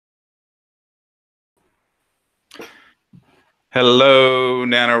Hello,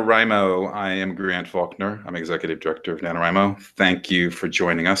 NaNoWriMo. I am Grant Faulkner. I'm Executive Director of NaNoWriMo. Thank you for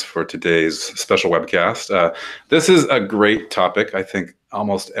joining us for today's special webcast. This is a great topic. I think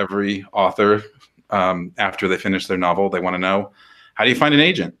almost every author, after they finish their novel, they want to know, how do you find an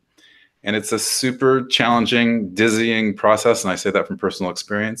agent? And it's a super challenging, dizzying process, and I say that from personal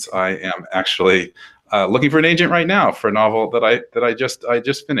experience. I am actually looking for an agent right now for a novel that I just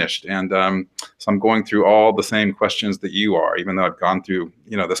finished, and so I'm going through all the same questions that you are, even though I've gone through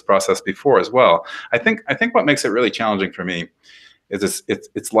this process before as well. I think what makes it really challenging for me is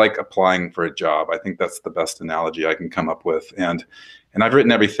it's like applying for a job. I think that's the best analogy I can come up with, and I've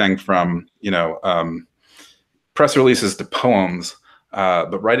written everything from press releases to poems.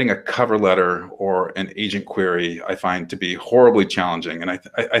 But writing a cover letter or an agent query, I find to be horribly challenging. And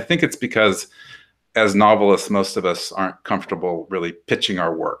I think it's because as novelists, most of us aren't comfortable really pitching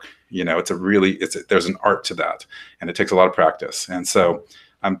our work. There's an art to that, and it takes a lot of practice. And so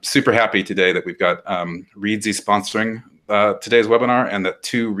I'm super happy today that we've got Reedsy sponsoring today's webinar, and that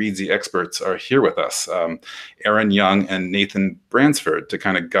two Reedsy experts are here with us, Erin Young and Nathan Bransford, to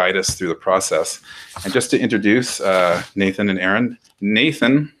kind of guide us through the process. And just to introduce Nathan and Erin,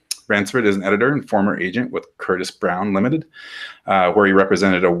 Nathan Bransford is an editor and former agent with Curtis Brown Ltd, where he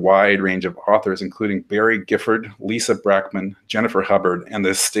represented a wide range of authors, including Barry Gifford, Lisa Brackman, Jennifer Hubbard, and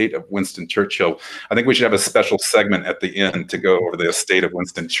the estate of Winston Churchill. I think we should have a special segment at the end to go over the estate of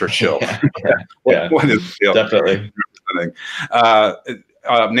Winston Churchill. What is the deal? Definitely.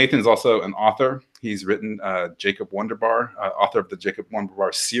 Nathan is also an author. He's written Jacob Wonderbar, author of the Jacob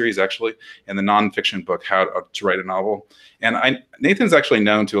Wonderbar series, actually, and the nonfiction book, How to Write a Novel. And Nathan's actually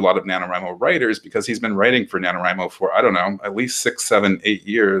known to a lot of NaNoWriMo writers because he's been writing for NaNoWriMo for, I don't know, at least 6, 7, 8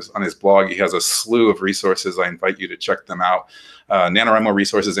 years. On his blog, he has a slew of resources. I invite you to check them out. NaNoWriMo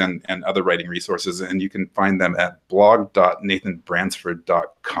resources and other writing resources, and you can find them at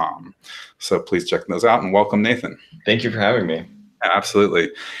blog.nathanbransford.com. So please check those out, and welcome, Nathan. Thank you for having me.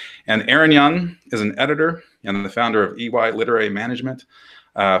 Absolutely. And Erin Young is an editor and the founder of EY Literary Management.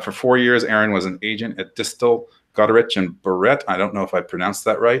 For 4 years, Erin was an agent at Dystel, Goderich, and Bourret. I don't know if I pronounced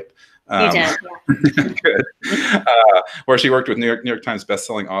that right. You did, yeah. Good. Where she worked with New York Times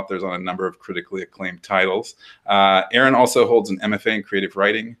bestselling authors on a number of critically acclaimed titles. Erin also holds an MFA in creative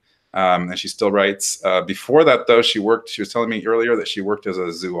writing, and she still writes. Before that, though, she was telling me earlier that she worked as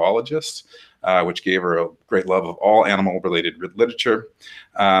a zoologist, which gave her a great love of all animal-related literature.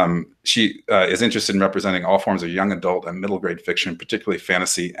 She is interested in representing all forms of young adult and middle-grade fiction, particularly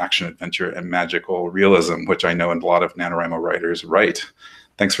fantasy, action-adventure, and magical realism, which I know a lot of NaNoWriMo writers write.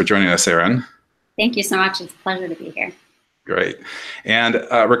 Thanks for joining us, Erin. Thank you so much. It's a pleasure to be here. Great. And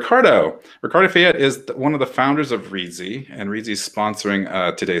Ricardo Fayette is one of the founders of Reedsy, and Reedsy is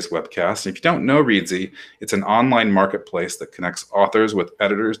sponsoring today's webcast. And if you don't know Reedsy, it's an online marketplace that connects authors with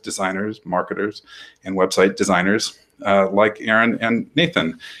editors, designers, marketers, and website designers like Erin and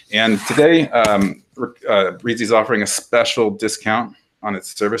Nathan. And today, Reedsy is offering a special discount on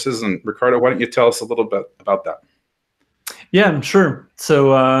its services. And Ricardo, why don't you tell us a little bit about that? Yeah, sure.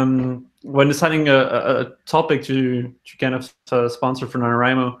 So when deciding a topic to kind of sponsor for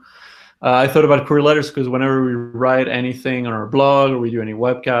NaNoWriMo, I thought about query letters because whenever we write anything on our blog or we do any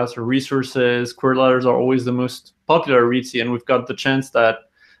webcasts or resources, query letters are always the most popular at Reedsy. And we've got the chance that,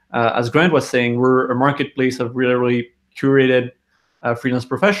 as Grant was saying, we're a marketplace of really curated freelance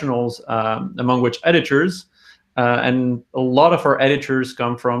professionals, among which editors. And a lot of our editors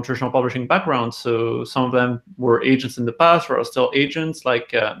come from traditional publishing backgrounds. So some of them were agents in the past or are still agents,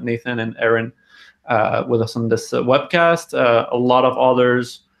 like Nathan and Erin with us on this webcast. A lot of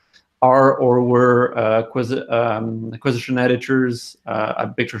others are or were acquisition editors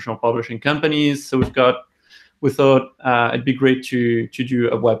at big traditional publishing companies. So we thought it'd be great to do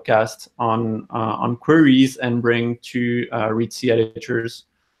a webcast on queries and bring two Reedsy editors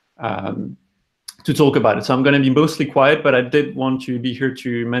to talk about it. So I'm going to be mostly quiet, but I did want to be here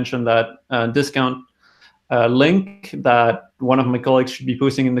to mention that discount link that one of my colleagues should be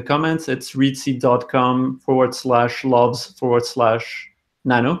posting in the comments. It's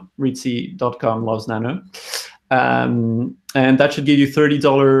reedsy.com/loves/nano, reedsy.com/loves/nano. And that should give you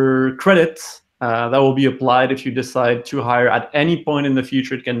 $30 credits. That will be applied if you decide to hire at any point in the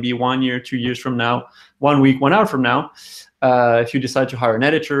future. It can be 1 year, 2 years from now, 1 week, 1 hour from now. If you decide to hire an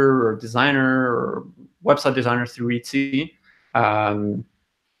editor or a designer or website designer through Reedsy.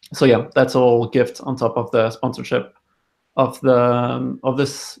 So yeah, that's all gift on top of the sponsorship of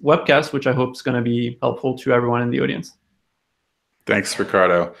this webcast, which I hope is going to be helpful to everyone in the audience. Thanks,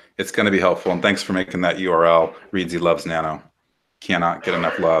 Ricardo. It's going to be helpful, and thanks for making that URL. Reedsy loves Nano. Cannot get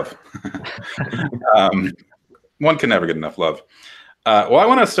enough love. one can never get enough love. Well, I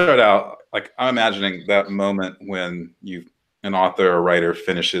want to start out, like, I'm imagining that moment when an author or writer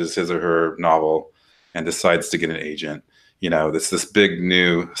finishes his or her novel and decides to get an agent. You know, it's this big,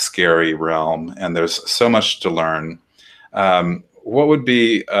 new, scary realm, and there's so much to learn. What would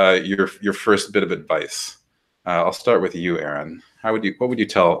be your first bit of advice? I'll start with you, Erin. What would you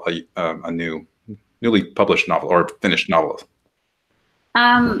tell a newly published novel or finished novel?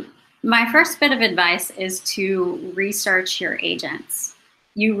 My first bit of advice is to research your agents.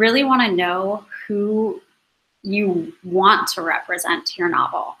 You really want to know who you want to represent your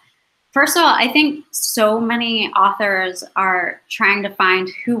novel. First of all, I think so many authors are trying to find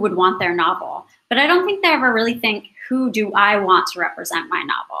who would want their novel, but I don't think they ever really think, who do I want to represent my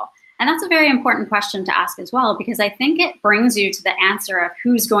novel? And that's a very important question to ask as well, because I think it brings you to the answer of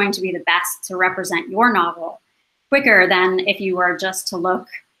who's going to be the best to represent your novel quicker than if you were just to look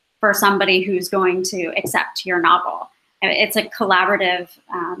for somebody who's going to accept your novel. It's a collaborative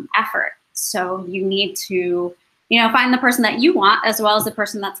effort. So you need to, find the person that you want as well as the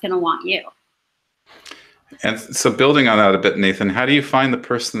person that's going to want you. And so building on that a bit, Nathan, how do you find the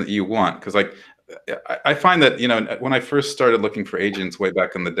person that you want? Because I find that, when I first started looking for agents way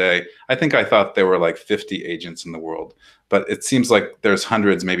back in the day, I think I thought there were like 50 agents in the world, but it seems like there's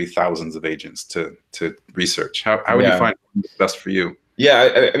hundreds, maybe thousands of agents to research. How would you find what's best for you?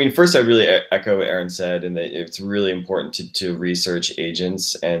 Yeah, I mean, first I really echo what Erin said, and that it's really important to research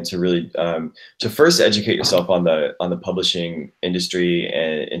agents and to really to first educate yourself on the publishing industry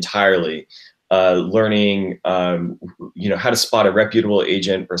entirely, learning how to spot a reputable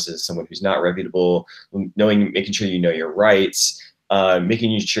agent versus someone who's not reputable, making sure you know your rights,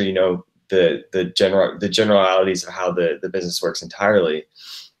 making sure you know the generalities of how the business works entirely.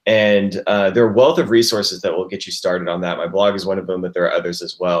 And there are a wealth of resources that will get you started on that. My blog is one of them, but there are others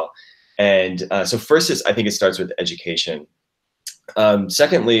as well. And so first, I think it starts with education.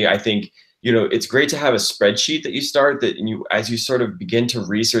 Secondly, I think it's great to have a spreadsheet that you start as you sort of begin to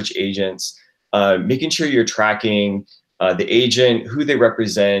research agents, making sure you're tracking the agent, who they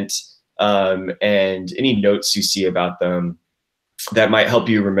represent, and any notes you see about them that might help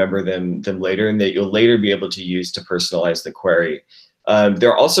you remember them later, and that you'll later be able to use to personalize the query. There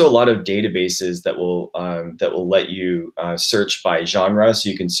are also a lot of databases that will let you search by genre, so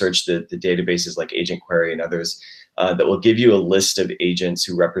you can search the databases like Agent Query and others that will give you a list of agents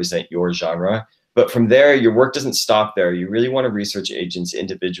who represent your genre. But from there, your work doesn't stop there. You really want to research agents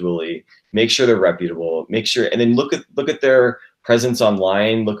individually, make sure they're reputable, and then look at their presence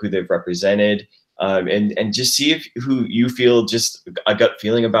online, look who they've represented, and just see who you feel just a gut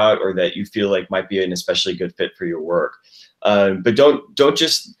feeling about, or that you feel like might be an especially good fit for your work. But don't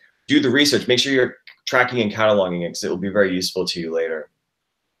just do the research. Make sure you're tracking and cataloging it, because it will be very useful to you later.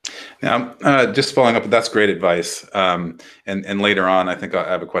 Now, just following up, that's great advice. And later on, I think I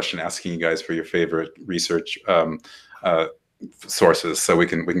have a question asking you guys for your favorite research sources, so we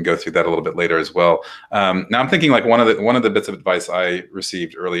can go through that a little bit later as well. Now, I'm thinking like one of the bits of advice I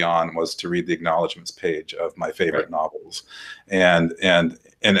received early on was to read the acknowledgments page of my favorite novels, and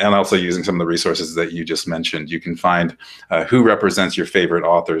also using some of the resources that you just mentioned. You can find who represents your favorite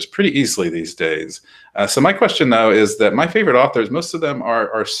authors pretty easily these days. So my question, though, is that my favorite authors, most of them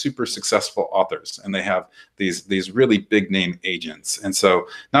are super successful authors, and they have these really big name agents. And so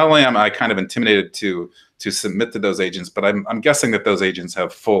not only am I kind of intimidated to submit to those agents, but I'm guessing that those agents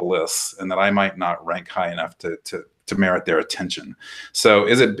have full lists, and that I might not rank high enough to merit their attention. So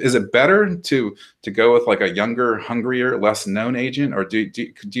is it better to go with like a younger, hungrier, less known agent, or do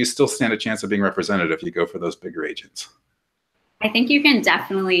you still stand a chance of being represented if you go for those bigger agents? I think you can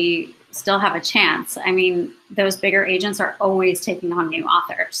definitely still have a chance. I mean, those bigger agents are always taking on new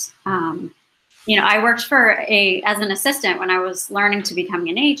authors. I worked as an assistant when I was learning to becoming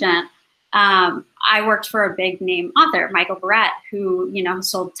an agent. I worked for a big name author, Michael Bourret, who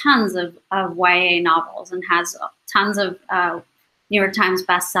sold tons of YA novels and has tons of New York Times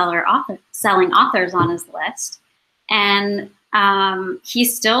selling authors on his list. And he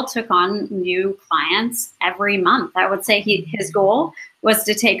still took on new clients every month. I would say his goal was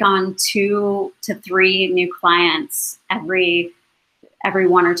to take on 2 to 3 new clients every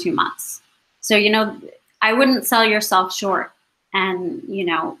 1 or 2 months. So I wouldn't sell yourself short and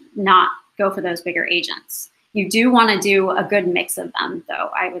not go for those bigger agents. You do want to do a good mix of them, though,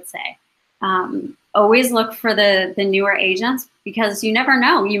 I would say. Always look for the newer agents, because you never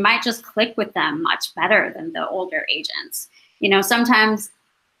know. You might just click with them much better than the older agents. Sometimes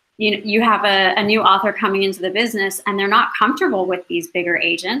you have a new author coming into the business and they're not comfortable with these bigger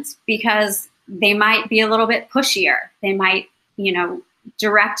agents because they might be a little bit pushier. They might,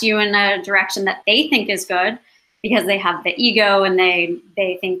 direct you in a direction that they think is good, because they have the ego and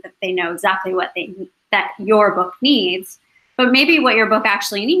they think that they know exactly what that your book needs. But maybe what your book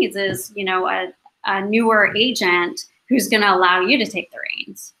actually needs is, you know, a newer agent who's going to allow you to take the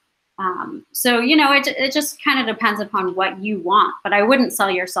reins. So, you know, it just kind of depends upon what you want, but I wouldn't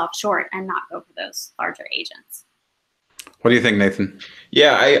sell yourself short and not go for those larger agents. What do you think, Nathan?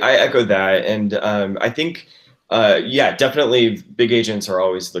 Yeah, I echo that. And I think, yeah, definitely big agents are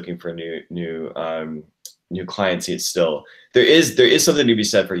always looking for new clients still. There is something to be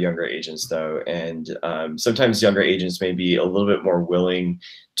said for younger agents though. And sometimes younger agents may be a little bit more willing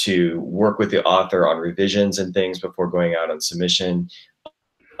to work with the author on revisions and things before going out on submission.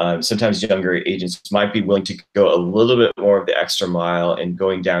 Sometimes younger agents might be willing to go a little bit more of the extra mile and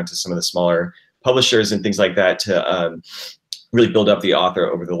going down to some of the smaller publishers and things like that to really build up the author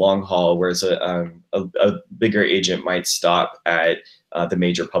over the long haul, whereas a bigger agent might stop at the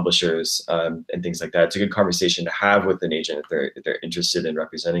major publishers and things like that. It's a good conversation to have with an agent if they're interested in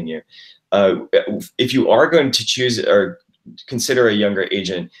representing you. If you are going to choose or consider a younger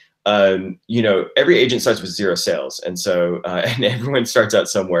agent, you know, every agent starts with 0 sales. And so, and everyone starts out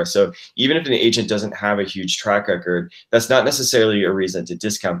somewhere. So even if an agent doesn't have a huge track record, that's not necessarily a reason to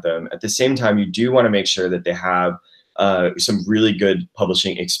discount them. At the same time, you do want to make sure that they have some really good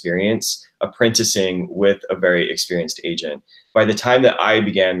publishing experience, apprenticing with a very experienced agent. By the time that I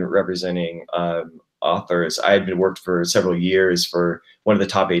began representing authors, I had been worked for several years for one of the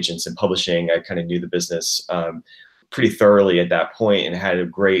top agents in publishing. I kind of knew the business pretty thoroughly at that point and had a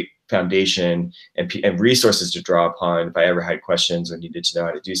great foundation and resources to draw upon if I ever had questions or needed to know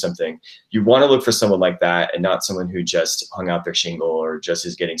how to do something. You want to look for someone like that and not someone who just hung out their shingle or just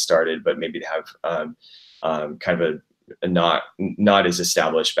is getting started, but maybe to have kind of a not as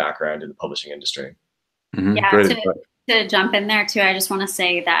established background in the publishing industry. Mm-hmm. Yeah, to jump in there too, I just want to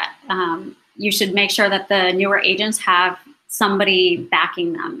say that you should make sure that the newer agents have somebody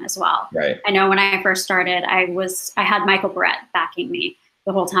backing them as well. Right. I know when I first started, I had Michael Bourret backing me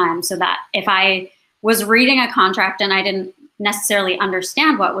the whole time, so that if I was reading a contract and I didn't necessarily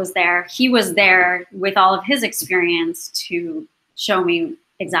understand what was there, he was there with all of his experience to show me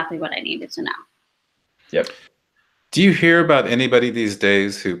exactly what I needed to know. Yep. Do you hear about anybody these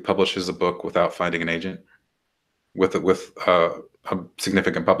days who publishes a book without finding an agent with a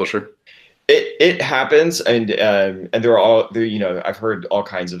significant publisher? It happens, and you know, I've heard all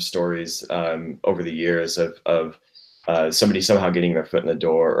kinds of stories over the years of somebody somehow getting their foot in the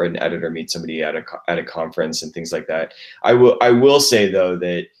door, or an editor meets somebody at a conference and things like that. I will say though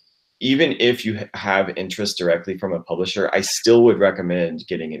that even if you have interest directly from a publisher, I still would recommend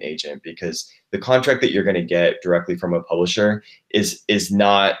getting an agent, because the contract that you're going to get directly from a publisher is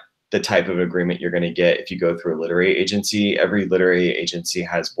not the type of agreement you're going to get if you go through a literary agency. Every literary agency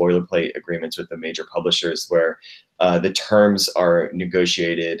has boilerplate agreements with the major publishers where the terms are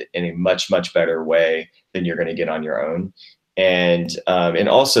negotiated in a much, much better way than you're going to get on your own. And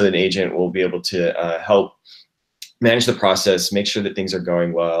also an agent will be able to help manage the process, make sure that things are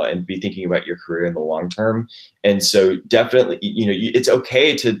going well, and be thinking about your career in the long term. And so definitely, you know, it's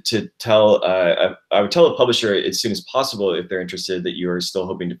okay to tell, I would tell a publisher as soon as possible, if they're interested, that you are still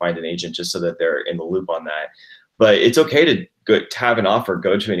hoping to find an agent, just so that they're in the loop on that. But it's okay to have an offer,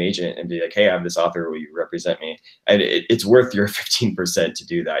 go to an agent and be like, hey, I have this author, will you represent me? And it's worth your 15% to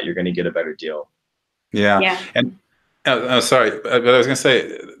do that. You're going to get a better deal. Yeah. And sorry, but I was going to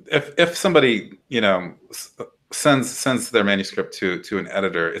say, if somebody, you know, sends their manuscript to an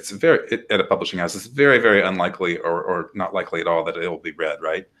editor, at a publishing house, it's very, very unlikely or not likely at all that it will be read,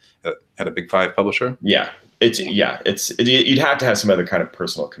 right? At a Big 5 publisher? Yeah. You'd have to have some other kind of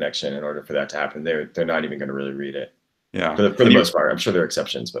personal connection in order for that to happen. They're not even going to really read it. Yeah. For the most part. I'm sure there are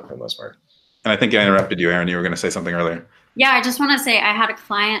exceptions, but for the most part. And I think I interrupted you, Erin. You were going to say something earlier. Yeah, I just want to say I had a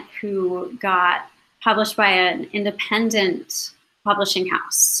client who got published by an independent publishing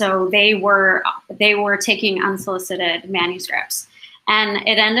house. So they were taking unsolicited manuscripts, and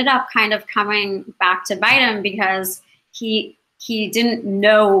it ended up kind of coming back to bite him, because he didn't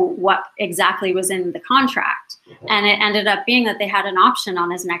know what exactly was in the contract. And it ended up being that they had an option on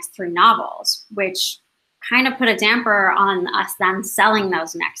his next 3 novels, which kind of put a damper on us then selling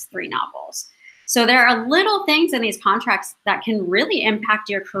those next 3 novels. So there are little things in these contracts that can really impact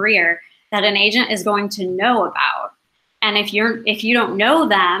your career that an agent is going to know about. And if you don't know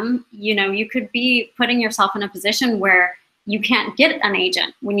them, you know, you could be putting yourself in a position where you can't get an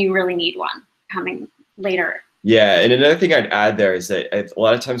agent when you really need one coming later. Yeah, and another thing I'd add there is that a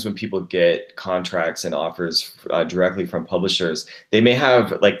lot of times when people get contracts and offers directly from publishers, they may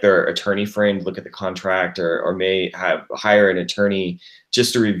have like their attorney friend look at the contract, or may hire an attorney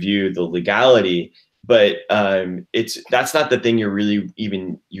just to review the legality. but that's not the thing you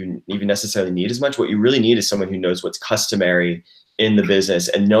even necessarily need as much. What you really need is someone who knows what's customary in the business,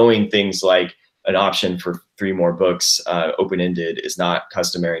 and knowing things like an option for 3 more books, open-ended, is not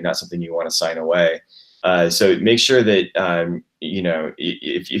customary, not something you want to sign away. So make sure that, you know,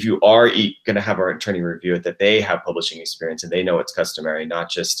 if you are going to have our attorney review it, that they have publishing experience and they know it's customary, not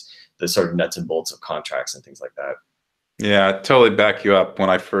just the sort of nuts and bolts of contracts and things like that. Yeah, I totally back you up.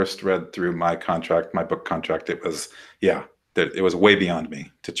 When I first read through my contract, my book contract, it was, yeah, it was way beyond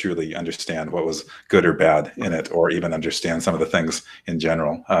me to truly understand what was good or bad in it, or even understand some of the things in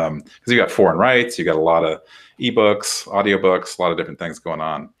general. Because you got foreign rights, you got a lot of ebooks, audiobooks, a lot of different things going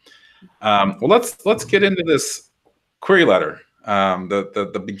on. Well, let's get into this query letter,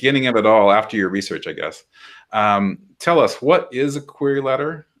 the beginning of it all after your research, I guess. Tell us, what is a query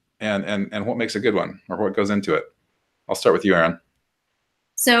letter, and what makes a good one, or what goes into it? I'll start with you, Erin.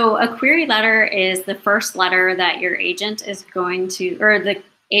 So a query letter is the first letter that your agent is going to, or the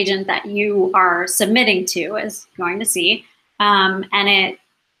agent that you are submitting to is going to see, and it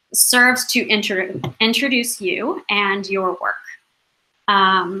serves to introduce you and your work.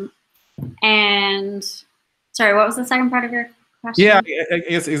 And sorry, what was the second part of your question? Yeah,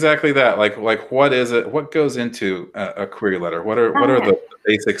 it's exactly that. Like what is it? What goes into a query letter? What are the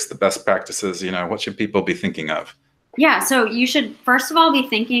basics, the best practices? You know, what should people be thinking of? Yeah, so you should first of all be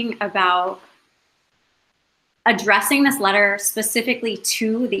thinking about addressing this letter specifically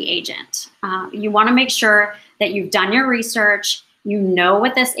to the agent. You want to make sure that you've done your research, you know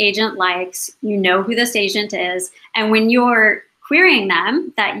what this agent likes, you know who this agent is, and when you're querying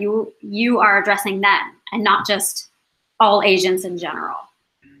them, that you are addressing them and not just all agents in general.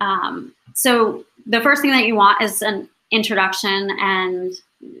 So the first thing that you want is an introduction and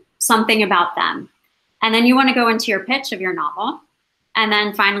something about them. And then you want to go into your pitch of your novel. And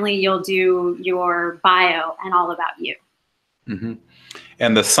then finally, you'll do your bio and all about you. Mm-hmm.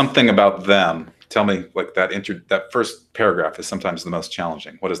 And the something about them, tell me, like that first paragraph is sometimes the most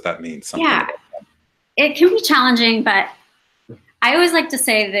challenging. What does that mean? Something about them. It can be challenging, but I always like to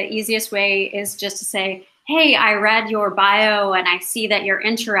say the easiest way is just to say, hey, I read your bio and I see that you're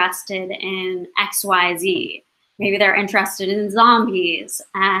interested in XYZ. Maybe they're interested in zombies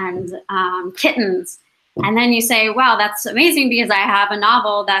and kittens. And then you say, wow, that's amazing because I have a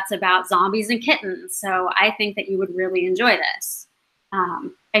novel that's about zombies and kittens. So I think that you would really enjoy this. I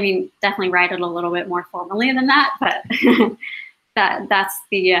mean, definitely write it a little bit more formally than that, but that's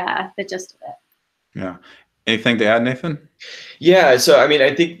the gist of it. Yeah. Anything to add, Nathan? Yeah. So, I mean,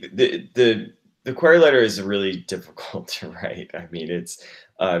 I think the query letter is really difficult to write. I mean, it's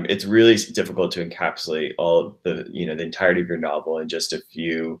really difficult to encapsulate all the entirety of your novel in just a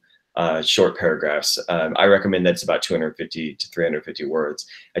few short paragraphs. I recommend that's about 250 to 350 words.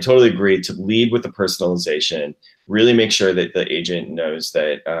 I totally agree to lead with the personalization, really make sure that the agent knows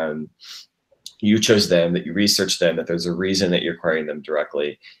that you chose them, that you researched them, that there's a reason that you're querying them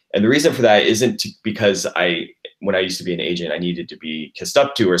directly. And the reason for that isn't because when I used to be an agent, I needed to be kissed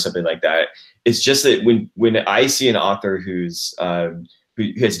up to or something like that. It's just that when I see an author who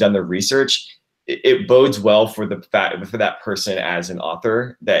has done their research, it bodes well for that person as an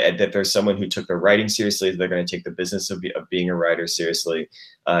author, that there's someone who took their writing seriously, they're going to take the business of being a writer seriously,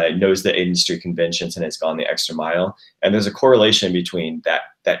 knows the industry conventions and has gone the extra mile. And there's a correlation between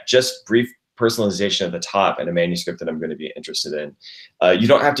that just brief personalization at the top and a manuscript that I'm going to be interested in. You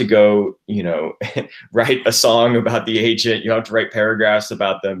don't have to go, write a song about the agent. You don't have to write paragraphs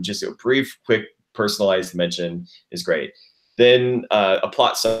about them. Just a brief, quick, personalized mention is great. Then a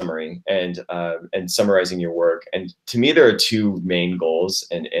plot summary and summarizing your work. And to me, there are two main goals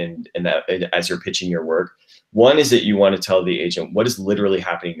and that as you're pitching your work. One is that you want to tell the agent what is literally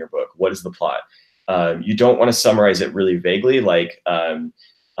happening in your book. What is the plot? You don't want to summarize it really vaguely, like,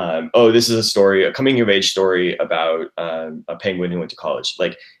 oh, this is a story, a coming of age story about a penguin who went to college.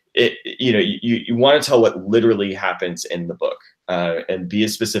 Like, you want to tell what literally happens in the book. And be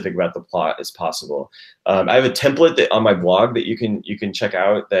as specific about the plot as possible. I have a template on my blog that you can check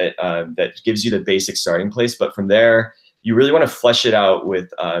out that gives you the basic starting place. But from there, you really want to flesh it out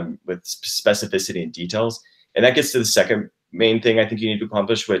with specificity and details. And that gets to the second main thing I think you need to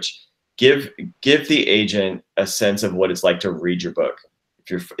accomplish, which give the agent a sense of what it's like to read your book.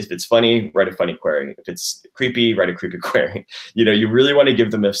 If it's funny, write a funny query. If it's creepy, write a creepy query. You really want to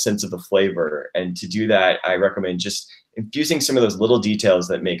give them a sense of the flavor. And to do that, I recommend just infusing some of those little details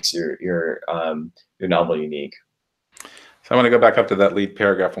that makes your novel unique. So I want to go back up to that lead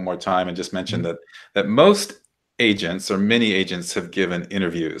paragraph one more time and just mention that most agents, or many agents, have given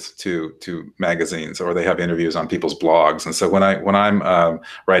interviews to magazines, or they have interviews on people's blogs. And so when I'm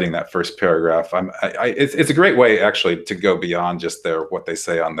writing that first paragraph, it's a great way actually to go beyond just what they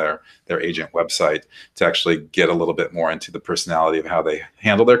say on their agent website, to actually get a little bit more into the personality of how they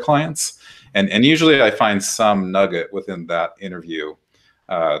handle their clients. And usually I find some nugget within that interview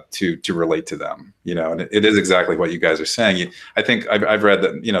to relate to them, you know. And it is exactly what you guys are saying. I think I've read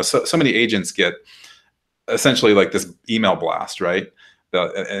that, you know, so many agents get essentially like this email blast, right?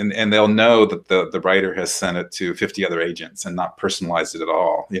 And they'll know that the writer has sent it to 50 other agents and not personalized it at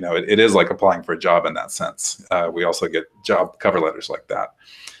all. You know, it is like applying for a job in that sense. We also get job cover letters like that.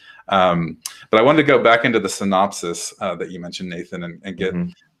 But I wanted to go back into the synopsis that you mentioned, Nathan, and get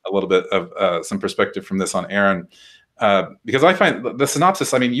a little bit of some perspective from this on Erin. Because I find the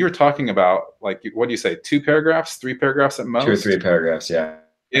synopsis, I mean, you were talking about, like, what do you say, 2 paragraphs, 3 paragraphs at most? 2 or 3 paragraphs, yeah.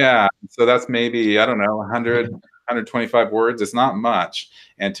 Yeah, so that's maybe, I don't know, 100, 125 words. It's not much.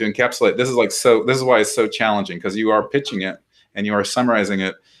 And to encapsulate, this is why it's so challenging, because you are pitching it and you are summarizing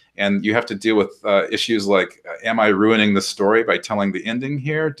it, and you have to deal with issues like, am I ruining the story by telling the ending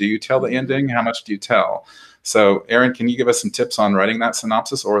here? Do you tell the ending? How much do you tell? So Erin, can you give us some tips on writing that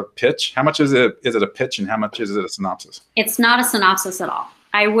synopsis or pitch? How much is it a pitch, and how much is it a synopsis? It's not a synopsis at all.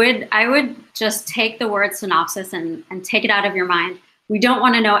 I would just take the word synopsis and take it out of your mind. We don't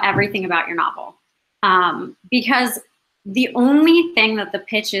want to know everything about your novel, because the only thing that the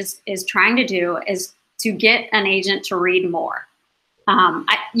pitch is trying to do is to get an agent to read more.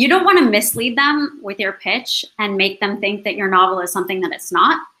 You don't want to mislead them with your pitch and make them think that your novel is something that it's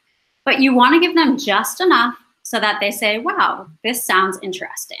not, but you want to give them just enough so that they say, wow, this sounds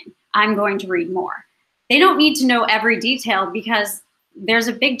interesting. I'm going to read more. They don't need to know every detail, because there's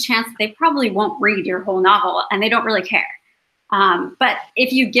a big chance that they probably won't read your whole novel and they don't really care. But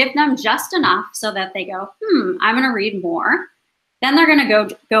if you give them just enough so that they go, I'm going to read more, then they're going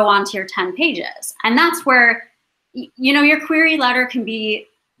to go on to your 10 pages. And that's where, you know, your query letter can be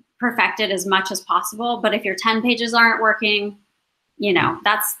perfected as much as possible. But if your 10 pages aren't working, you know,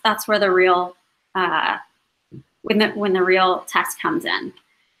 that's where the real, when the real text comes in.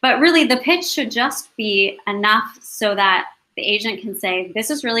 But really, the pitch should just be enough so that the agent can say, this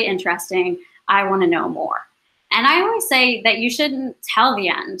is really interesting, I want to know more. And I always say that you shouldn't tell the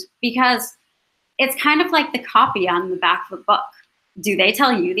end, because it's kind of like the copy on the back of a book. Do they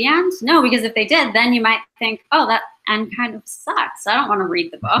tell you the end? No, because if they did, then you might think, oh, that end kind of sucks, I don't want to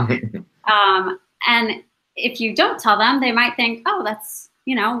read the book. And if you don't tell them, they might think, oh, that's,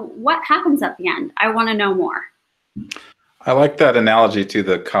 you know, what happens at the end? I want to know more. I like that analogy to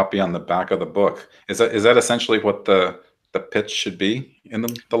the copy on the back of the book. Is that essentially what the pitch should be in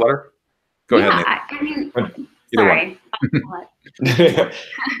the letter? Go ahead, Nathan. I mean, sorry.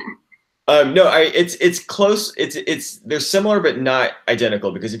 No, it's close. They're similar but not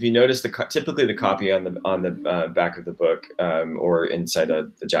identical, because if you notice, typically the copy on the back of the book or inside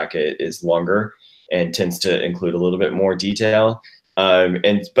the jacket is longer and tends to include a little bit more detail.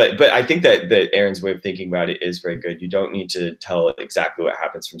 But I think that Erin's way of thinking about it is very good. You don't need to tell exactly what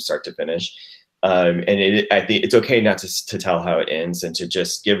happens from start to finish. I think it's okay not to tell how it ends, and to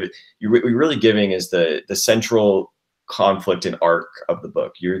just give it. You're really giving is the central conflict and arc of the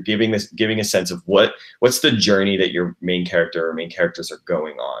book. You're giving a sense of what's the journey that your main character or main characters are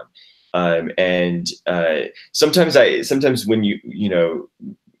going on. Sometimes when you know,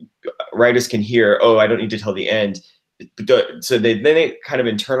 writers can hear, oh, I don't need to tell the end. So they kind of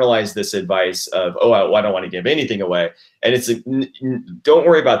internalize this advice of, oh, I don't want to give anything away. And it's don't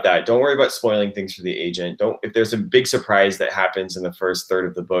worry about that. Don't worry about spoiling things for the agent. If there's a big surprise that happens in the first third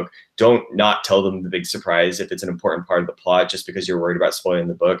of the book, don't not tell them the big surprise if it's an important part of the plot, just because you're worried about spoiling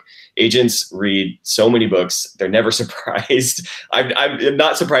the book. Agents read so many books, they're never surprised. I'm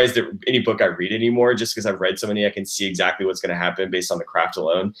not surprised at any book I read anymore, just because I've read so many. I can see exactly what's going to happen based on the craft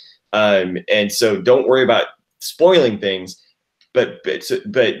alone. And so don't worry about spoiling things, but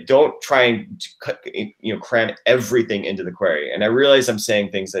don't try and cram everything into the query. And I realize I'm saying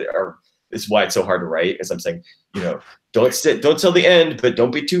things that this is why it's so hard to write, because I'm saying, don't tell the end, but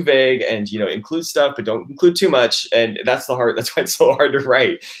don't be too vague, and include stuff, but don't include too much. And that's why it's so hard to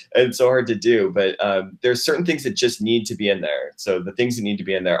write and so hard to do. But there's certain things that just need to be in there. So the things that need to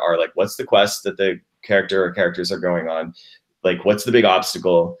be in there are, like, what's the quest that the character or characters are going on? Like, what's the big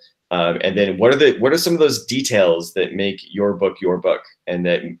obstacle? And then what are some of those details that make your book and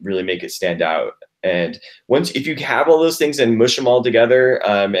that really make it stand out? And if you have all those things and mush them all together,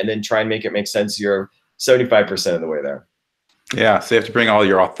 and then try and make it make sense, you're 75% of the way there. Yeah, so you have to bring all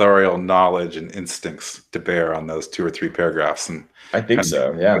your authorial knowledge and instincts to bear on those 2 or 3 paragraphs, and I think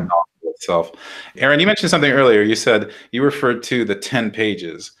so. Yeah. itself. Erin, you mentioned something earlier. You said you referred to the 10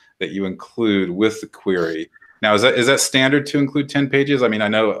 pages that you include with the query. Now, is that standard to include 10 pages? I mean, I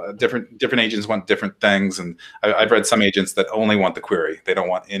know different agents want different things, and I've read some agents that only want the query. They don't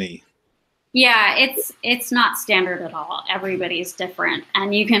want any. Yeah, it's not standard at all. Everybody's different,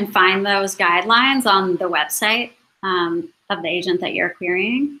 and you can find those guidelines on the website of the agent that you're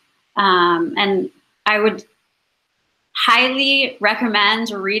querying. And I would highly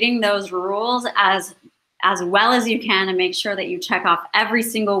recommend reading those rules as well as you can, and make sure that you check off every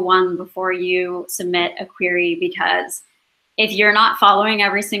single one before you submit a query, because if you're not following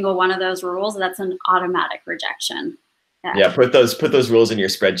every single one of those rules, that's an automatic rejection. Yeah, put those rules in your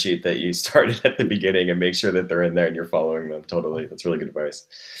spreadsheet that you started at the beginning and make sure that they're in there and you're following them. Totally. That's really good advice.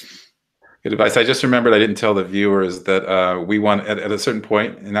 Good advice. I just remembered I didn't tell the viewers that we want at a certain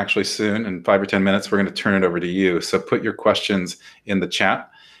point, and actually soon, in 5 or 10 minutes, we're going to turn it over to you. So put your questions in the chat,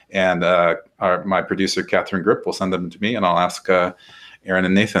 and my producer, Catherine Grip, will send them to me, and I'll ask Erin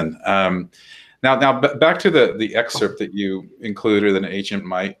and Nathan. Now back to the excerpt that you include, or that an agent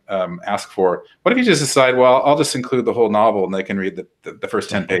might ask for. What if you just decide, well, I'll just include the whole novel and they can read the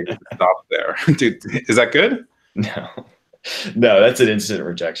first 10 pages and stop there? Dude, is that good? No, that's an instant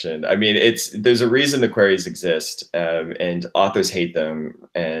rejection. I mean, there's a reason the queries exist, and authors hate them.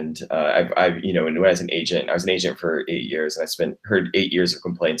 And I've when I was an agent for 8 years, and heard 8 years of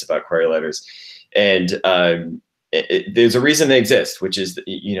complaints about query letters, and there's a reason they exist, which is,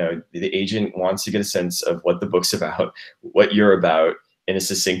 the agent wants to get a sense of what the book's about, what you're about, in a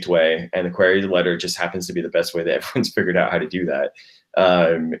succinct way, and the query letter just happens to be the best way that everyone's figured out how to do that.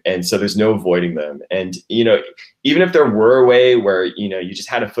 And so there's no avoiding them. And, even if there were a way where, you just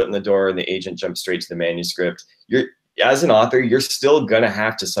had a foot in the door and the agent jumped straight to the manuscript, as an author, you're still going to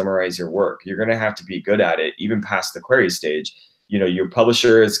have to summarize your work. You're going to have to be good at it, even past the query stage. Your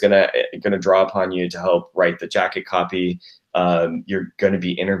publisher is gonna draw upon you to help write the jacket copy. You're going to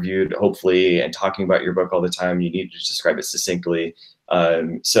be interviewed, hopefully, and talking about your book all the time. You need to describe it succinctly.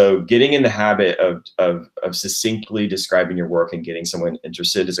 So getting in the habit of succinctly describing your work and getting someone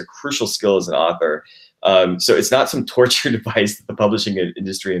interested is a crucial skill as an author. So it's not some torture device that the publishing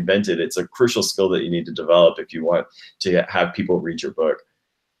industry invented. It's a crucial skill that you need to develop if you want to have people read your book.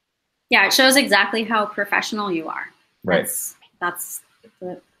 Yeah, it shows exactly how professional you are. Right. That's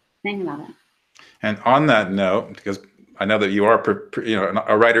the thing about it. And on that note, because I know that you are,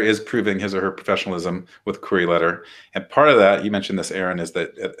 a writer is proving his or her professionalism with query letter. And part of that, you mentioned this, Erin, is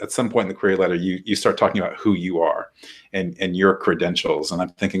that at some point in the query letter, you start talking about who you are and your credentials. And I'm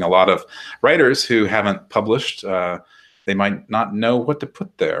thinking a lot of writers who haven't published, they might not know what to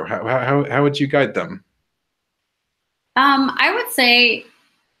put there. How would you guide them? I would say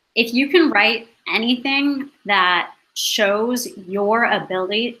if you can write anything that shows your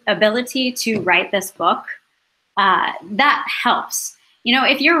ability to write this book, that helps.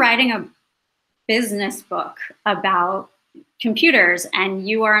 If you're writing a business book about computers and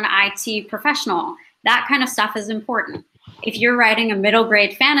you are an IT professional, that kind of stuff is important. If you're writing a middle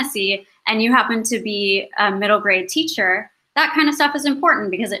grade fantasy and you happen to be a middle grade teacher, that kind of stuff is important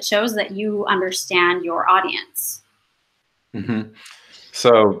because it shows that you understand your audience. Mm-hmm.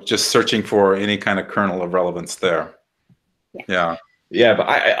 So just searching for any kind of kernel of relevance there. Yeah. Yeah, but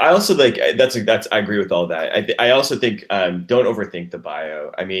I also like that's I agree with all that. I also think don't overthink the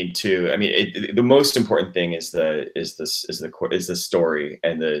bio. The most important thing is the story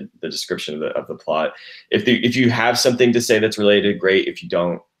and the description of the plot. If you have something to say that's related, great. If you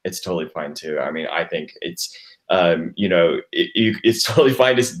don't, it's totally fine too. I think it's it's totally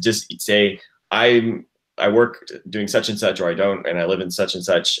fine to just say I work doing such and such, or I don't, and I live in such and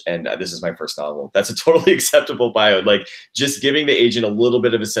such, and this is my first novel. That's a totally acceptable bio. Like, just giving the agent a little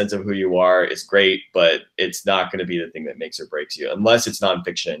bit of a sense of who you are is great, but it's not going to be the thing that makes or breaks you, unless it's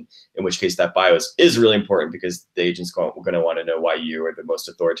nonfiction, in which case that bio is really important because the agent's going to want to know why you are the most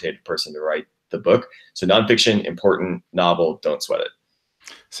authoritative person to write the book. So nonfiction, important. Novel, don't sweat it.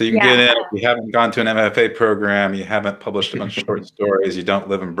 So you can get in, if you haven't gone to an MFA program, you haven't published a bunch of short stories, you don't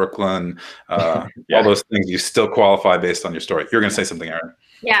live in Brooklyn, all those things, you still qualify based on your story. You're going to say something, Erin.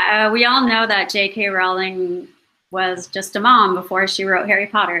 Yeah, we all know that J.K. Rowling was just a mom before she wrote Harry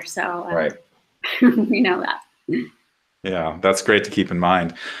Potter, so right. We know that. Yeah, that's great to keep in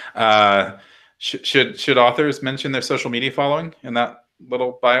mind. Should authors mention their social media following in that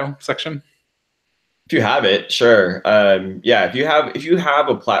little bio section? If you have it, sure. Yeah, if you have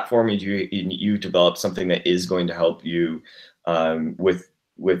a platform and you develop something that is going to help you with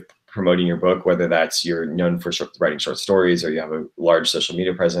promoting your book, whether that's you're known for writing short stories or you have a large social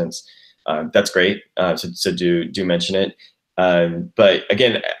media presence, that's great. So do mention it. But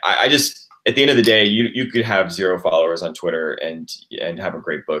again, I just, at the end of the day, you could have 0 followers on Twitter and have a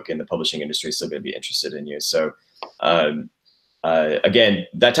great book, and the publishing industry is still going to be interested in you. So again,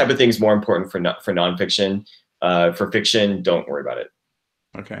 that type of thing is more important for nonfiction. For fiction, don't worry about it.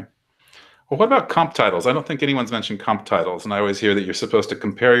 Okay. Well, what about comp titles? I don't think anyone's mentioned comp titles, and I always hear that you're supposed to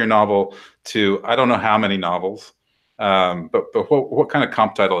compare your novel to I don't know how many novels. But what kind of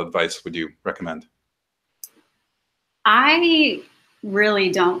comp title advice would you recommend? I really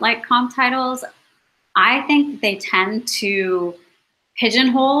don't like comp titles. I think they tend to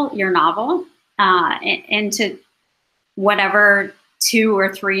pigeonhole your novel into whatever 2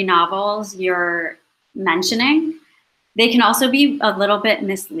 or 3 novels you're mentioning. They can also be a little bit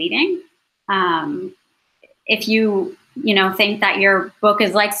misleading. If you think that your book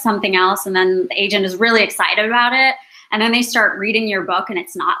is like something else, and then the agent is really excited about it, and then they start reading your book and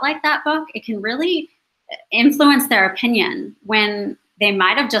it's not like that book, it can really influence their opinion when they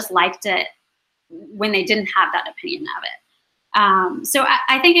might have just liked it when they didn't have that opinion of it. So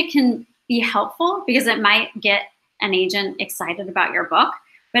I think it can be helpful because it might get an agent excited about your book,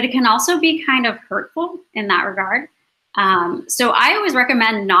 but it can also be kind of hurtful in that regard. So I always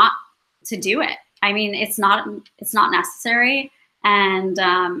recommend not to do it. I mean, it's not necessary, and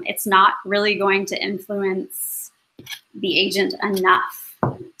it's not really going to influence the agent enough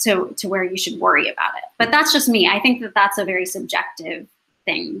to where you should worry about it. But that's just me. I think that that's a very subjective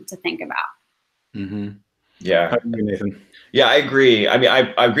thing to think about. Mm-hmm. Yeah. How about you, Nathan? Yeah, I agree. I mean,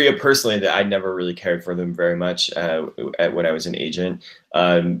 I agree personally that I never really cared for them very much when I was an agent.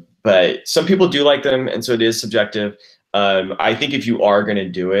 But some people do like them, and so it is subjective. I think if you are going to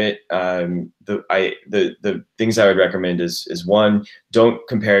do it, the things I would recommend is one, don't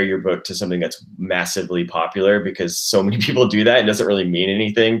compare your book to something that's massively popular, because so many people do that. It doesn't really mean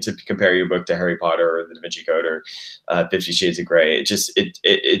anything to compare your book to Harry Potter or The Da Vinci Code or 50 Shades of Grey.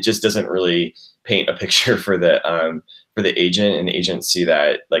 It just doesn't really paint a picture for the agent, and agents see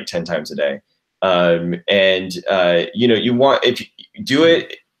that like 10 times a day. You want, if you do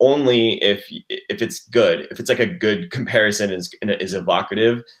it only if it's good, if it's like a good comparison is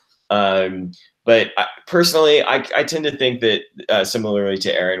evocative. But personally, I tend to think that similarly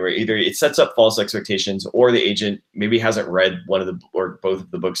to Erin, where either it sets up false expectations, or the agent maybe hasn't read one of the or both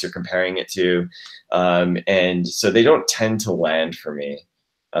of the books you're comparing it to, and so they don't tend to land for me.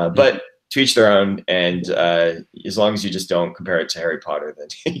 But to each their own, and as long as you just don't compare it to Harry Potter, then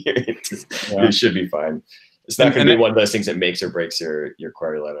it should be fine. It's not going to be one of those things that makes or breaks your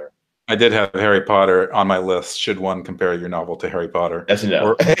query letter. I did have Harry Potter on my list. Should one compare your novel to Harry Potter? That's a no.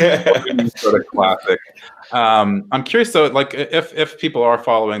 Or sort of classic. I'm curious though, like if people are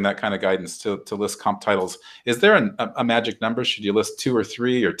following that kind of guidance to list comp titles, is there a magic number? Should you list 2 or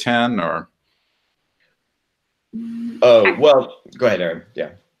 3 or 10 or? Oh, well, go ahead, Erin. Yeah.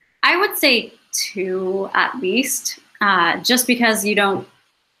 I would say 2 at least, just because you don't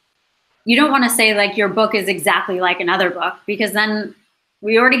want to say like your book is exactly like another book, because then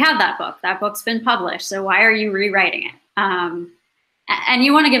we already have that book. That book's been published, so why are you rewriting it? And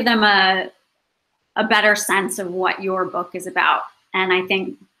you want to give them a better sense of what your book is about. And I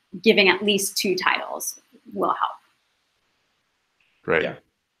think giving at least 2 titles will help. Great. Yeah.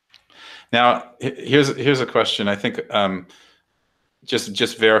 Now, here's a question. I think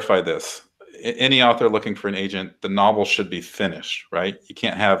just verify this. Any author looking for an agent, the novel should be finished, right? You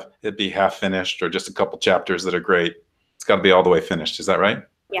can't have it be half finished or just a couple chapters that are great. It's got to be all the way finished. Is that right?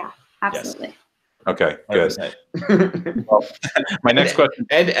 Yeah, absolutely. Yes. Okay, good. 100%. Well, my next question.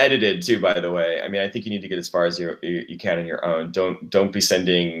 And edited too, by the way. I mean, I think you need to get as far as you can on your own. Don't be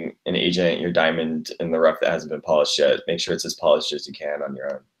sending an agent your diamond in the rough that hasn't been polished yet. Make sure it's as polished as you can on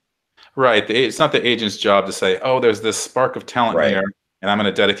your own. Right. It's not the agent's job to say, oh, there's this spark of talent here, and I'm going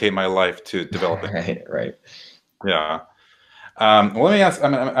to dedicate my life to developing. Right. Yeah. Well, let me ask.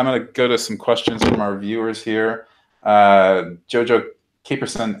 I'm going to go to some questions from our viewers here. Jojo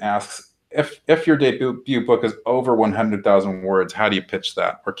Caperson asks, if your debut book is over 100,000 words, how do you pitch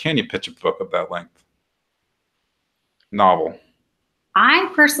that? Or can you pitch a book of that length? Novel. I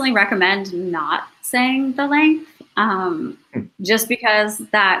personally recommend not saying the length, just because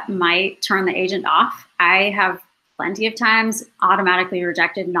that might turn the agent off. I have plenty of times automatically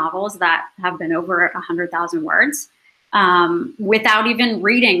rejected novels that have been over 100,000 words without even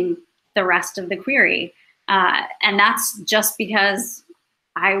reading the rest of the query. And that's just because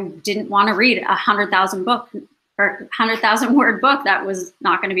I didn't want to read 100,000 book or 100,000 word book that was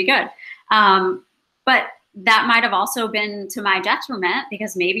not going to be good. But that might have also been to my detriment,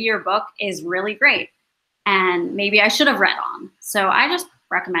 because maybe your book is really great and maybe I should have read on. So I just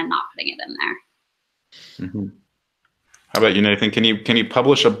recommend not putting it in there. Mm-hmm. How about you, Nathan? Can you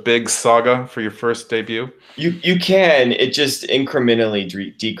publish a big saga for your first debut? You can. It just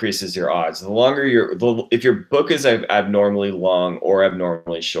incrementally decreases your odds. If your book is abnormally long or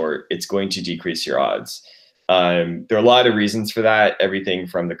abnormally short, it's going to decrease your odds. There are a lot of reasons for that. Everything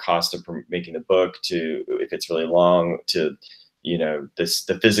from the cost of making the book to if it's really long to, you know,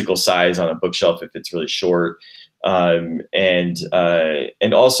 the physical size on a bookshelf if it's really short, and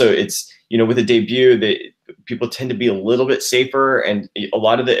also it's, you know, with a debut people tend to be a little bit safer, and a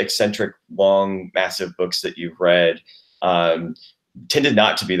lot of the eccentric, long, massive books that you've read tended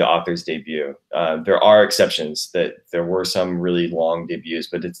not to be the author's debut. There are exceptions that there were some really long debuts,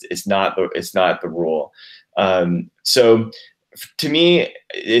 but it's not the rule. So to me,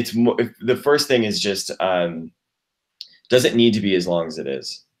 the first thing is just doesn't need to be as long as it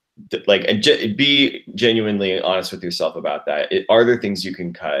is. Like, be genuinely honest with yourself about that. Are there things you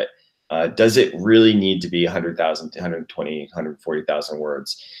can cut? Does it really need to be 100,000 to 120, 140,000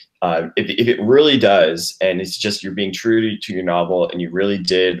 words? If it really does, and it's just you're being true to your novel, and you really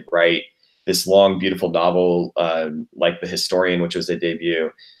did write this long, beautiful novel like The Historian, which was a debut,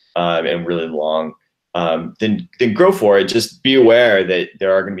 and really long, then go for it. Just be aware that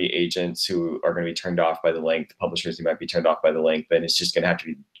there are going to be agents who are going to be turned off by the length, publishers who might be turned off by the length, and it's just going to have to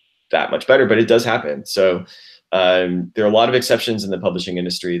be that much better, but it does happen. So there are a lot of exceptions in the publishing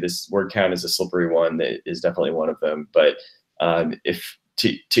industry. This word count is a slippery one that is definitely one of them. But if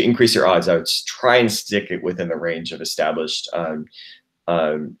to increase your odds, I would just try and stick it within the range of established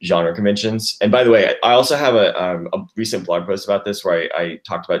genre conventions. And by the way, I also have a recent blog post about this where I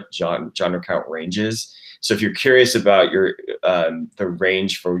talked about genre count ranges. So if you're curious about your the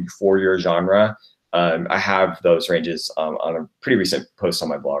range for your genre, I have those ranges on a pretty recent post on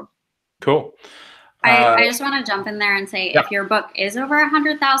my blog. Cool. I just want to jump in there and say, if your book is over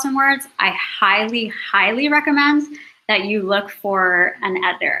 100,000 words, I highly, highly recommend that you look for an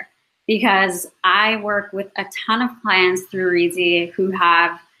editor, because I work with a ton of clients through Reedsy who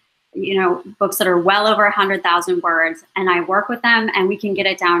have, you know, books that are well over 100,000 words, and I work with them and we can get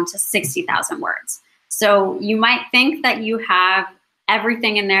it down to 60,000 words. So you might think that you have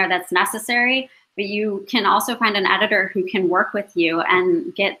everything in there that's necessary, but you can also find an editor who can work with you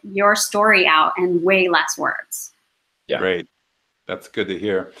and get your story out in way less words. Yeah. Great. That's good to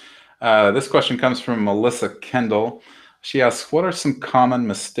hear. This question comes from Melissa Kendall. She asks, what are some common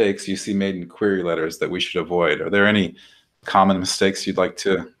mistakes you see made in query letters that we should avoid? Are there any common mistakes you'd like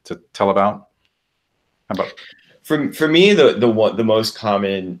to tell about? How about? For me, the most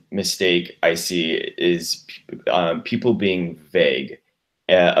common mistake I see is people being vague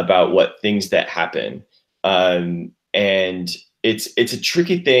about what things that happen, and it's a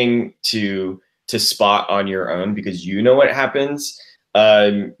tricky thing to spot on your own because you know what happens,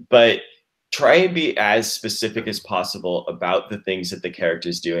 but try and be as specific as possible about the things that the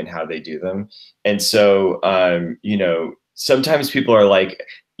characters do and how they do them. And so you know, sometimes people are like,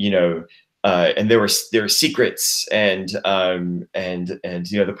 you know, and there were secrets, and you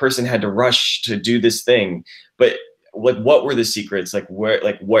know, the person had to rush to do this thing, but what were the secrets? Like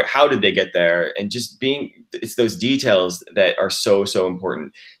how did they get there? And just it's those details that are so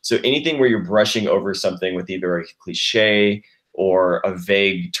important. So anything where you're brushing over something with either a cliche or a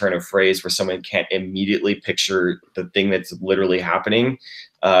vague turn of phrase where someone can't immediately picture the thing that's literally happening,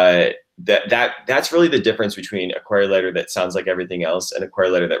 that's really the difference between a query letter that sounds like everything else and a query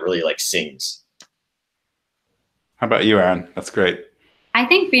letter that really like sings. How about you, Erin? That's great. I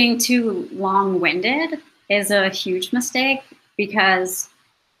think being too long-winded is a huge mistake, because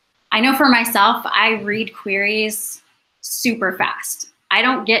I know for myself, I read queries super fast. I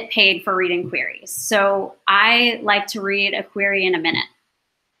don't get paid for reading queries. So I like to read a query in a minute.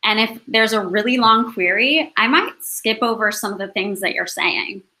 And if there's a really long query, I might skip over some of the things that you're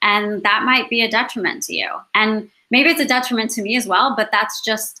saying. And that might be a detriment to you. And maybe it's a detriment to me as well, but that's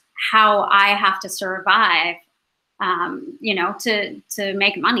just how I have to survive, you know, to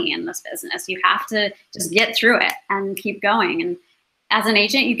make money in this business. You have to just get through it and keep going. And as an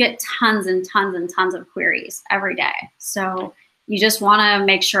agent, you get tons and tons and tons of queries every day. So you just want to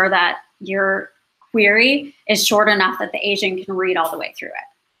make sure that your query is short enough that the agent can read all the way through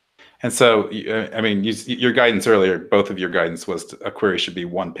it. And so, I mean, your guidance earlier, both of your guidance was a query should be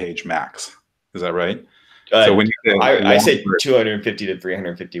 1 page max. Is that right? So when you I say 250 to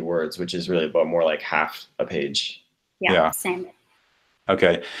 350 words, which is really about more like half a page. Yeah, same.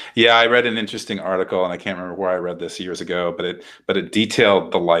 Okay. Yeah, I read an interesting article, and I can't remember where I read this years ago, but it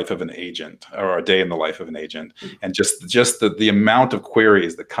detailed the life of an agent, or a day in the life of an agent, and just the amount of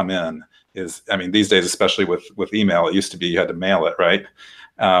queries that come in is, I mean, these days, especially with email, it used to be you had to mail it, right?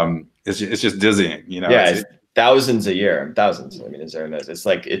 It's just dizzying, you know. Yeah, thousands a year, thousands. I mean, as Erin knows, it's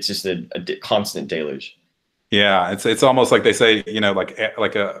like it's just a constant deluge. Yeah, it's almost like they say, you know, like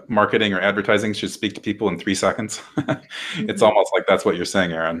a marketing or advertising should speak to people in 3 seconds. It's almost like that's what you're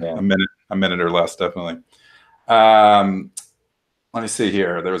saying, Erin. Yeah. A minute or less, definitely. Let me see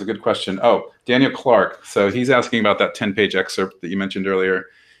here. There was a good question. Oh, Daniel Clark. So he's asking about that 10-page excerpt that you mentioned earlier.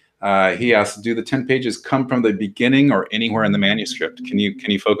 He asked, do the 10 pages come from the beginning or anywhere in the manuscript? Can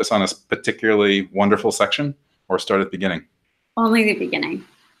you focus on a particularly wonderful section or start at the beginning? Only the beginning.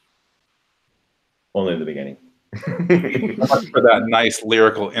 Only the beginning. For that nice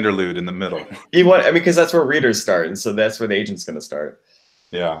lyrical interlude in the middle. I mean, because that's where readers start, and so that's where the agent's going to start.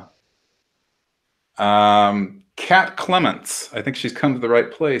 Yeah. Kat Clements, I think she's come to the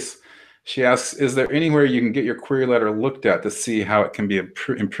right place. She asks, is there anywhere you can get your query letter looked at to see how it can be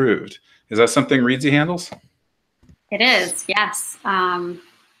improved? Is that something Reedsy handles? It is, yes.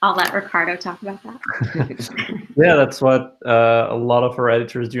 I'll let Ricardo talk about that. Yeah, that's what a lot of our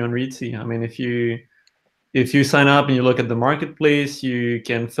editors do on Reedsy. I mean, if you sign up and you look at the marketplace, you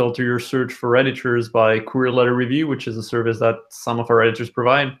can filter your search for editors by query letter review, which is a service that some of our editors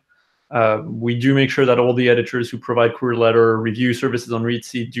provide. We do make sure that all the editors who provide query letter review services on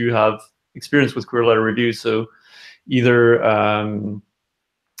Reedsy do have experience with query letter review. So either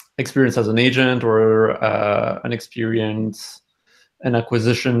experience as an agent or an experience in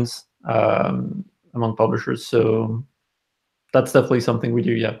acquisitions among publishers. So that's definitely something we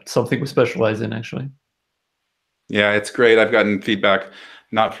do. Yeah, something we specialize in, actually. Yeah, it's great. I've gotten feedback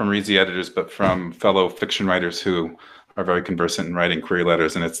not from Reedsy editors, but from fellow fiction writers who are very conversant in writing query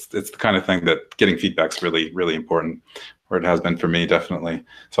letters, and it's the kind of thing that getting feedback's really, really important, or it has been for me, definitely.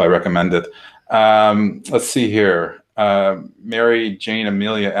 So I recommend it. Let's see here. Mary Jane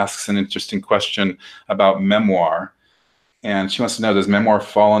Amelia asks an interesting question about memoir, and she wants to know, does memoir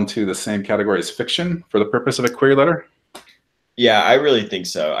fall into the same category as fiction for the purpose of a query letter? Yeah, I really think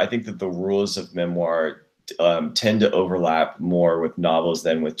so. I think that the rules of memoir tend to overlap more with novels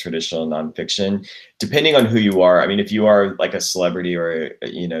than with traditional nonfiction, depending on who you are. I mean, if you are like a celebrity or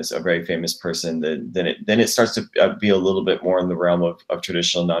a very famous person, then it starts to be a little bit more in the realm of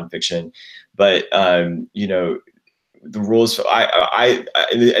traditional nonfiction. But the rules.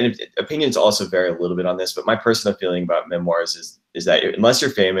 And opinions also vary a little bit on this. But my personal feeling about memoirs is that unless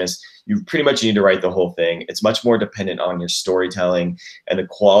you're famous, you pretty much need to write the whole thing. It's much more dependent on your storytelling and the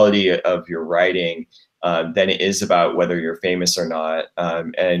quality of your writing than it is about whether you're famous or not.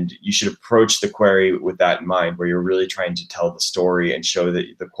 And you should approach the query with that in mind, where you're really trying to tell the story and show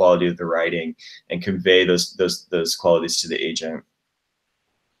the quality of the writing and convey those qualities to the agent.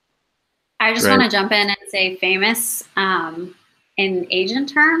 I just want to jump in and say famous in agent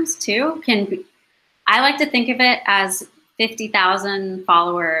terms too. I like to think of it as 50,000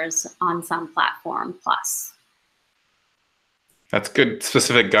 followers on some platform plus. That's good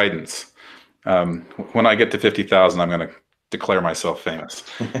specific guidance. When I get to 50,000, I'm going to declare myself famous.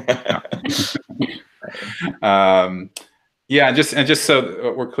 Yeah, and just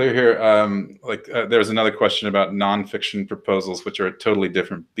so we're clear here, there's another question about nonfiction proposals, which are a totally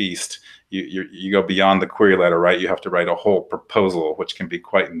different beast. You go beyond the query letter, right? You have to write a whole proposal, which can be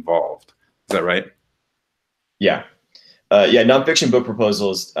quite involved. Is that right? Yeah. Nonfiction book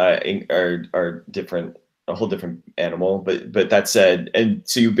proposals are different, a whole different animal. But that said, and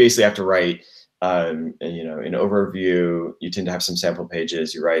so you basically have to write, an overview. You tend to have some sample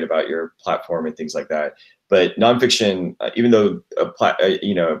pages. You write about your platform and things like that. But nonfiction, even though a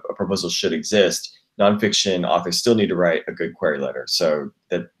proposal should exist, nonfiction authors still need to write a good query letter, so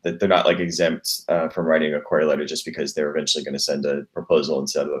that they're not like exempt from writing a query letter just because they're eventually going to send a proposal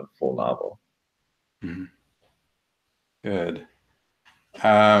instead of a full novel. Mm-hmm. Good.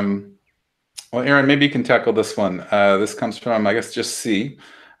 Well, Erin, maybe you can tackle this one. This comes from, I guess, just C.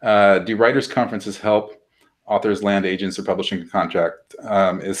 Do writers' conferences help authors land agents or publishing a contract?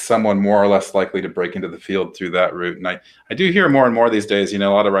 Is someone more or less likely to break into the field through that route? And I do hear more and more these days, a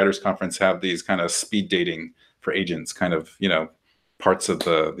lot of writers' conference have these kind of speed dating for agents, kind of, parts of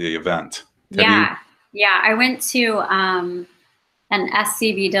the event. Yeah. I went to an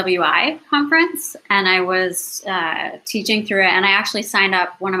SCBWI conference, and I was teaching through it, and I actually signed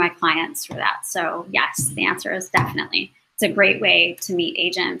up one of my clients for that. So yes, the answer is definitely. It's a great way to meet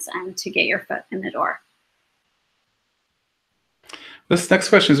agents and to get your foot in the door. This next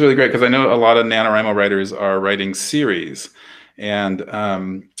question is really great because I know a lot of NaNoWriMo writers are writing series. And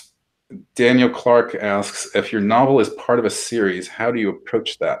Daniel Clark asks, if your novel is part of a series, how do you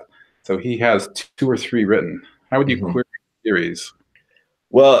approach that? So he has 2 or 3 written. How would you query a series?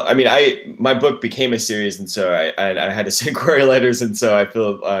 Well, I mean, my book became a series, and so I had to send query letters, and so I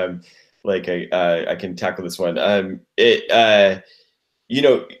feel like I can tackle this one. You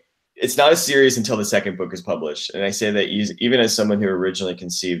know, it's not a series until the second book is published. And I say that even as someone who originally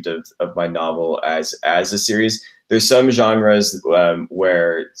conceived of my novel as a series, there's some genres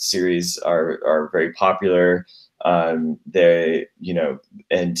where series are very popular. They, you know,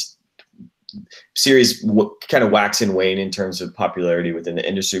 and series kind of wax and wane in terms of popularity within the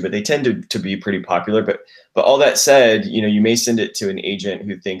industry, but they tend to be pretty popular. But all that said, you know, you may send it to an agent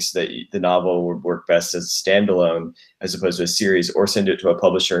who thinks that the novel would work best as a standalone as opposed to a series, or send it to a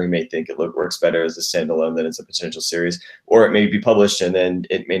publisher who may think it works better as a standalone than as a potential series, or it may be published and then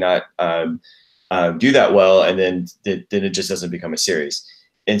it may not do that well, and then it just doesn't become a series.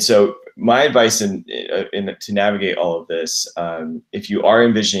 And so my advice to navigate all of this, if you are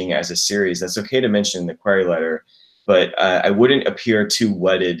envisioning as a series, that's okay to mention in the query letter, but I wouldn't appear too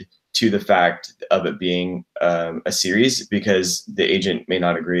wedded to the fact of it being a series, because the agent may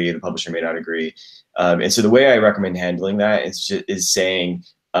not agree, the publisher may not agree. And so the way I recommend handling that is saying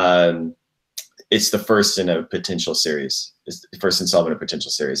it's the first in a potential series, it's the first installment of a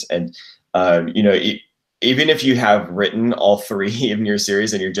potential series. And you know, even if you have written all three in your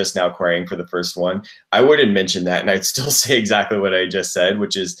series and you're just now querying for the first one, I wouldn't mention that, and I'd still say exactly what I just said,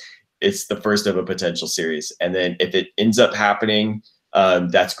 which is it's the first of a potential series. And then if it ends up happening,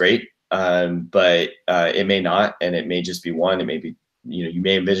 that's great, but it may not, and it may just be one. It may be, you know, you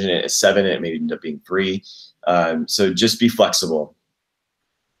may envision it as 7, and it may end up being 3. So just be flexible.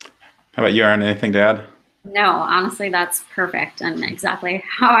 How about you, Erin? Anything to add? No, honestly, that's perfect and exactly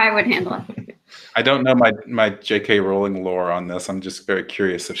how I would handle it. I don't know my J.K. Rowling lore on this. I'm just very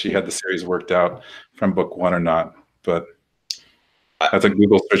curious if she had the series worked out from book 1 or not. But that's a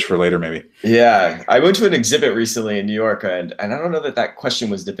Google search for later, maybe. Yeah, I went to an exhibit recently in New York, and I don't know that question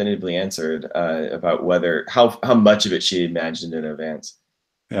was definitively answered about whether how much of it she imagined in advance.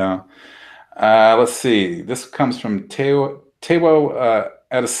 Yeah. Let's see. This comes from Tewo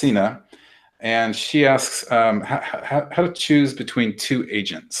Adesina, and she asks how to choose between 2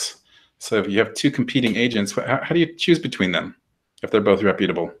 agents. So if you have 2 competing agents, how do you choose between them if they're both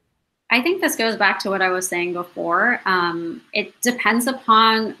reputable? I think this goes back to what I was saying before. It depends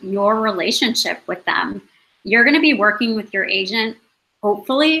upon your relationship with them. You're going to be working with your agent,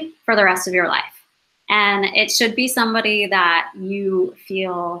 hopefully, for the rest of your life. And it should be somebody that you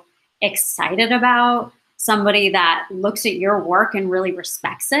feel excited about, somebody that looks at your work and really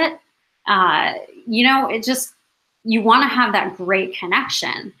respects it. You know, you want to have that great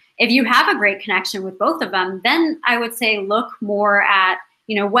connection. If you have a great connection with both of them, then I would say look more at,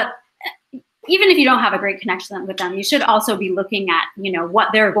 you know, even if you don't have a great connection with them, you should also be looking at, you know, what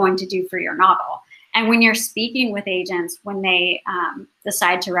they're going to do for your novel. And when you're speaking with agents, when they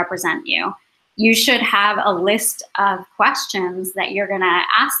decide to represent you, you should have a list of questions that you're going to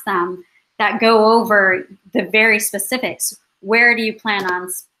ask them that go over the very specifics. Where do you plan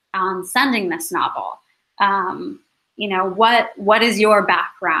on sending this novel? You know, what is your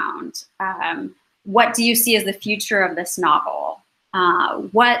background? What do you see as the future of this novel?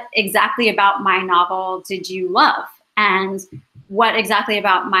 What exactly about my novel did you love? And what exactly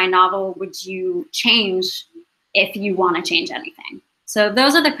about my novel would you change if you want to change anything? So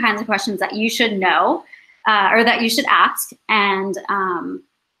those are the kinds of questions that you should know or that you should ask. And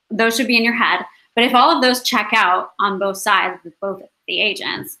those should be in your head. But if all of those check out on both sides with both the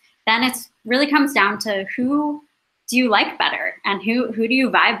agents, then it really comes down to who do you like better and who do you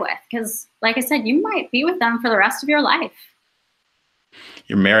vibe with? Because like I said, you might be with them for the rest of your life.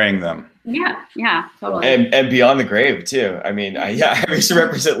 You're marrying them. Yeah, totally. And beyond the grave too. I mean, I used to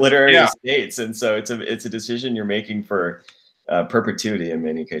represent literary estates, and so it's a decision you're making for perpetuity in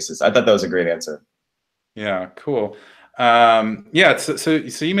many cases. I thought that was a great answer. Yeah, cool. Yeah, so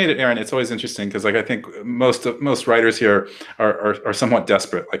you made it, Erin. It's always interesting because, like, I think most writers here are somewhat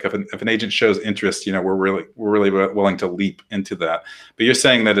desperate. Like, if an agent shows interest, you know, we're really willing to leap into that. But you're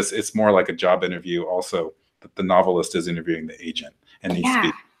saying that it's more like a job interview, also, that the novelist is interviewing the agent and needs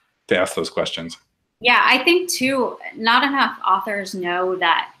to ask those questions. Yeah, I think too, not enough authors know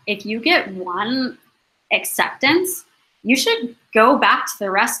that if you get one acceptance, you should go back to the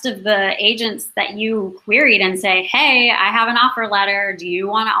rest of the agents that you queried and say, hey, I have an offer letter. Do you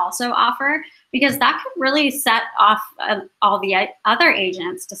want to also offer? Because that could really set off all the other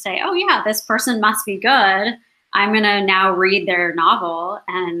agents to say, oh yeah, this person must be good. I'm going to now read their novel,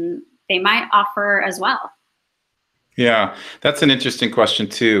 and they might offer as well. Yeah, that's an interesting question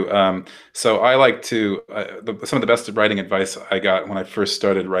too. So I like to, some of the best writing advice I got when I first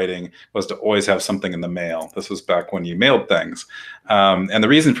started writing was to always have something in the mail. This was back when you mailed things. And the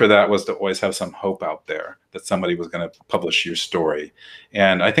reason for that was to always have some hope out there that somebody was going to publish your story.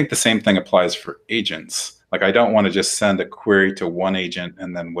 And I think the same thing applies for agents. Like, I don't want to just send a query to one agent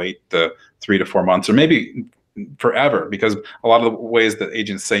and then wait the 3 to 4 months or maybe forever, because a lot of the ways that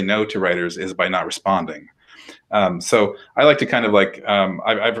agents say no to writers is by not responding. So I like to kind of like,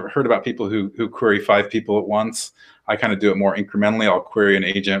 I've heard about people who query 5 people at once. I kind of do it more incrementally. I'll query an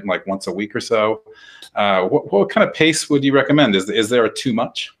agent like once a week or so. What kind of pace would you recommend? Is there a too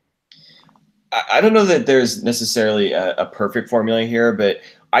much? I don't know that there's necessarily a perfect formula here, but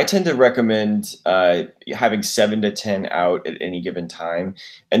I tend to recommend having 7 to 10 out at any given time.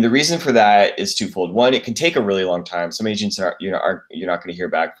 And the reason for that is twofold. One, it can take a really long time. Some agents you're not going to hear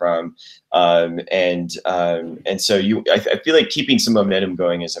back from. And so I feel like keeping some momentum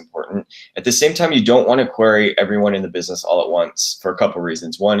going is important. At the same time, you don't want to query everyone in the business all at once for a couple of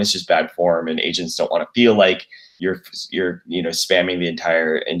reasons. One, it's just bad form, and agents don't want to feel like you're spamming the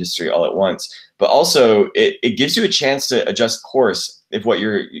entire industry all at once. But also it gives you a chance to adjust course if what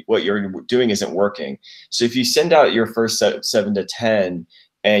you're doing isn't working. So if you send out your first 7 to 10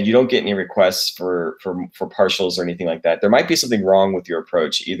 and you don't get any requests for partials or anything like that, there might be something wrong with your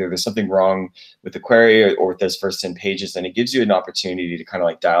approach. Either there's something wrong with the query or with those first 10 pages, and it gives you an opportunity to kind of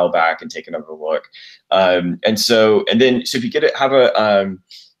like dial back and take another look. So if you have a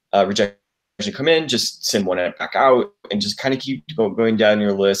rejection come in, just send one back out and just kind of keep going down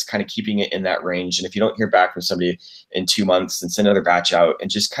your list, kind of keeping it in that range. And if you don't hear back from somebody in 2 months, then send another batch out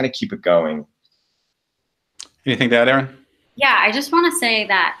and just kind of keep it going. Anything to add, Erin? Yeah, I just want to say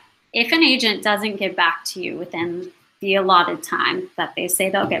that if an agent doesn't get back to you within the allotted time that they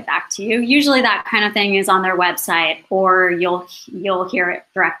say they'll get back to you, usually that kind of thing is on their website, or you'll hear it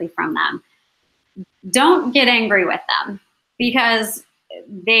directly from them. Don't get angry with them, because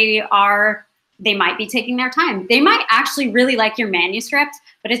they might be taking their time. They might actually really like your manuscript,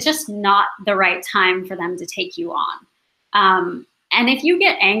 but it's just not the right time for them to take you on. And if you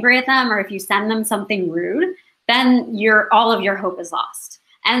get angry at them, or if you send them something rude, then all of your hope is lost.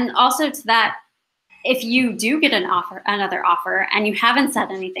 And also to that, if you do get another offer, and you haven't said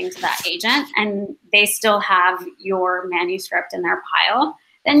anything to that agent, and they still have your manuscript in their pile,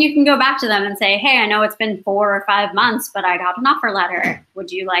 then you can go back to them and say, hey, I know it's been 4 or 5 months, but I got an offer letter.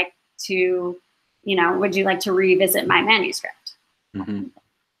 Would you like to revisit my manuscript? Mm-hmm.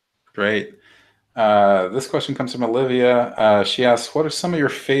 Great. This question comes from Olivia. She asks, what are some of your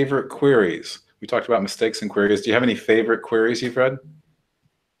favorite queries? We talked about mistakes in queries. Do you have any favorite queries you've read?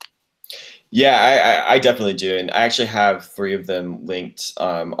 Yeah, I definitely do. And I actually have 3 of them linked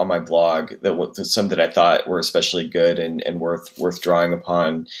on my blog, some that I thought were especially good and worth drawing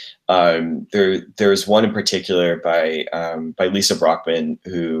upon. There's one in particular by Lisa Brockman,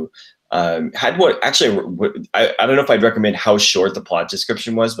 who had I don't know if I'd recommend how short the plot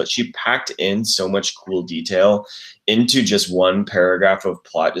description was, but she packed in so much cool detail into just one paragraph of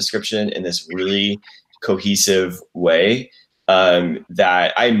plot description in this really cohesive way.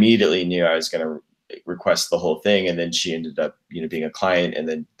 That I immediately knew I was going to request the whole thing, and then she ended up, being a client, and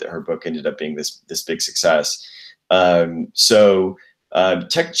then her book ended up being this big success. So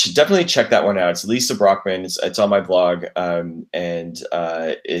definitely check that one out. It's Lisa Brockman. It's on my blog, and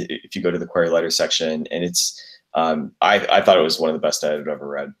if you go to the query letter section, and it's I thought it was one of the best I had ever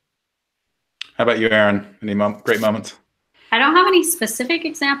read. How about you, Erin? Any great moments? I don't have any specific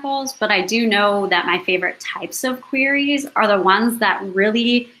examples, but I do know that my favorite types of queries are the ones that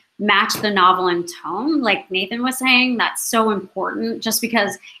really match the novel in tone. Like Nathan was saying, that's so important, just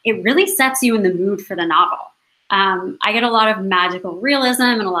because it really sets you in the mood for the novel. I get a lot of magical realism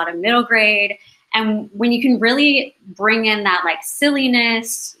and a lot of middle grade. And when you can really bring in that like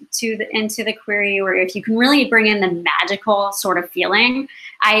silliness into the query, or if you can really bring in the magical sort of feeling,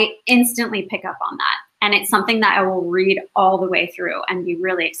 I instantly pick up on that. And it's something that I will read all the way through and be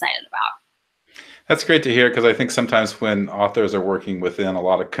really excited about. That's great to hear, because I think sometimes when authors are working within a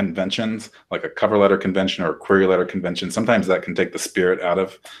lot of conventions, like a cover letter convention or a query letter convention, sometimes that can take the spirit out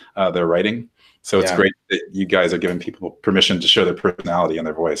of their writing. So it's great that you guys are giving people permission to show their personality and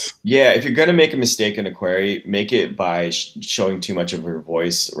their voice. Yeah, if you're going to make a mistake in a query, make it by showing too much of your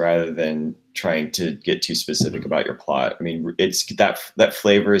voice rather than trying to get too specific about your plot. I mean, it's that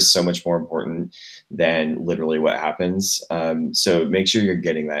flavor is so much more important than literally what happens. So make sure you're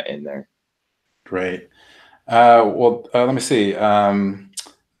getting that in there. Great. Let me see.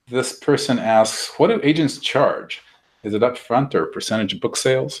 This person asks, what do agents charge? Is it upfront or percentage of book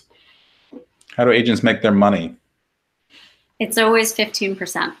sales? How do agents make their money? It's always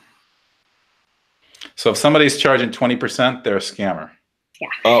 15%. So if somebody's charging 20%, they're a scammer. Yeah.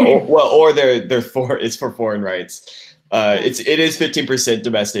 Or it's for foreign rights. It is 15%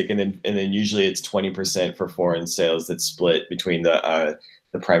 domestic, and then usually it's 20% for foreign sales that's split between the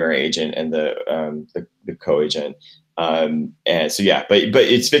primary agent and the co-agent. And so yeah, but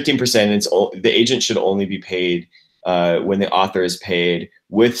it's 15%. It's the agent should only be paid when the author is paid,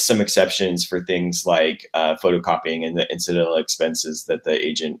 with some exceptions for things like photocopying and the incidental expenses that the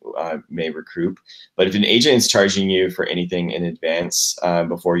agent may recoup. But if an agent is charging you for anything in advance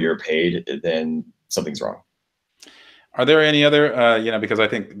before you're paid, then something's wrong. Are there any other, because I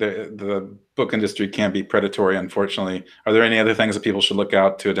think the book industry can be predatory, unfortunately. Are there any other things that people should look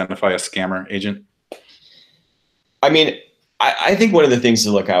out to identify a scammer agent? I mean, I think one of the things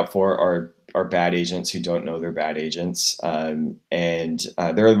to look out for are bad agents who don't know they're bad agents. And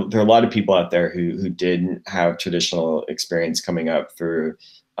there are a lot of people out there who didn't have traditional experience coming up through,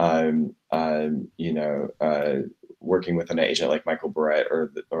 working with an agent like Michael Bourret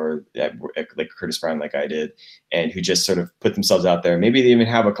or like Curtis Brown, like I did, and who just sort of put themselves out there. Maybe they even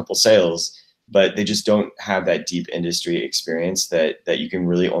have a couple sales, but they just don't have that deep industry experience that you can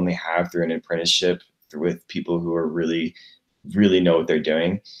really only have through an apprenticeship with people who are really know what they're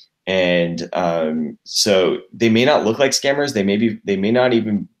doing. And so they may not look like scammers. They may not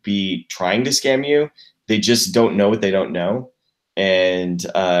even be trying to scam you. They just don't know what they don't know. And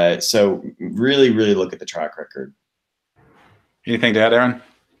so really look at the track record. Anything to add, Erin?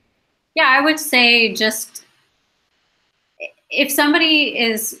 Yeah, I would say just if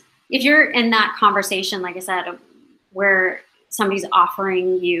you're in that conversation, like I said, where somebody's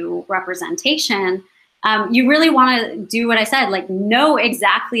offering you representation, you really want to do what I said, like know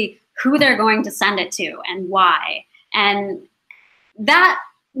exactly who they're going to send it to and why. And that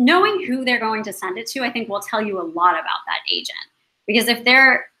knowing who they're going to send it to, I think will tell you a lot about that agent. Because if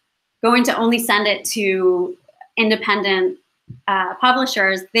they're going to only send it to independent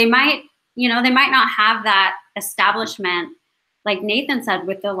publishers, they might not have that establishment, like Nathan said,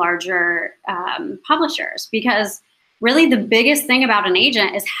 with the larger publishers. Because really the biggest thing about an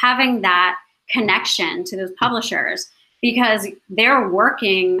agent is having that connection to those publishers, because they're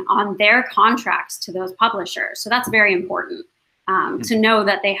working on their contracts to those publishers. So that's very important to know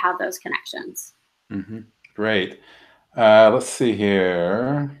that they have those connections. Mm-hmm. Great. Let's see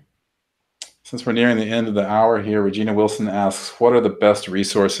here. Since we're nearing the end of the hour here, Regina Wilson asks, what are the best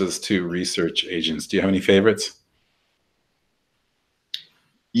resources to research agents? Do you have any favorites?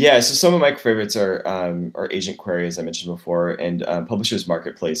 Yeah, so some of my favorites are Agent Query, as I mentioned before, and Publishers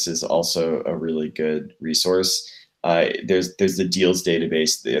Marketplace is also a really good resource. There's the deals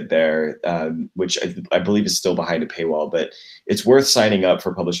database there, which I believe is still behind a paywall, but it's worth signing up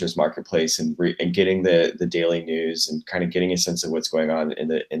for Publishers Marketplace and getting the daily news and kind of getting a sense of what's going on in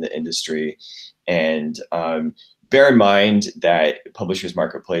the industry. And bear in mind that Publishers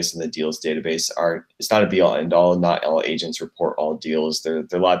Marketplace and the deals database it's not a be all end all. Not all agents report all deals. There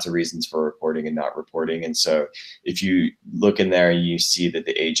are lots of reasons for reporting and not reporting. And so if you look in there and you see that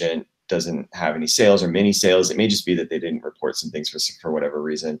the agent doesn't have any sales or many sales, it may just be that they didn't report some things for whatever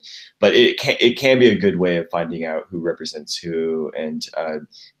reason. But it can be a good way of finding out who represents who, and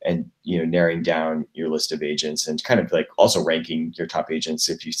narrowing down your list of agents, and kind of like also ranking your top agents.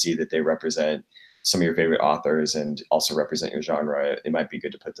 If you see that they represent some of your favorite authors and also represent your genre, it might be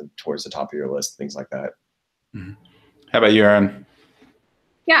good to put them towards the top of your list, things like that. Mm-hmm. How about you, Erin?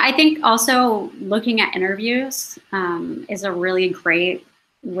 Yeah, I think also looking at interviews is a really great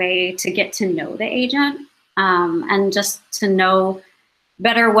way to get to know the agent, and just to know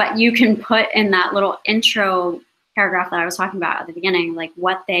better what you can put in that little intro paragraph that I was talking about at the beginning, like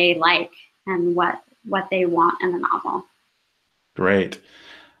what they like and what they want in the novel. Great.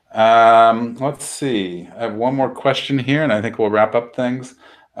 Let's see. I have one more question here, and I think we'll wrap up things.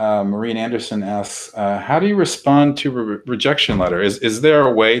 Maureen Anderson asks, how do you respond to rejection letter? Is there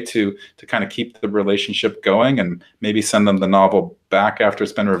a way to kind of keep the relationship going and maybe send them the novel back after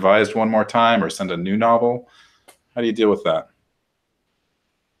it's been revised one more time, or send a new novel? How do you deal with that?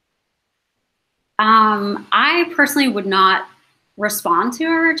 I personally would not respond to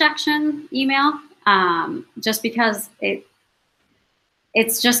a rejection email, just because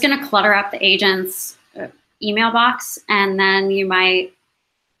it's just going to clutter up the agent's email box, and then you might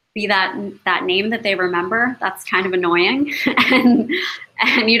be that name that they remember. That's kind of annoying, and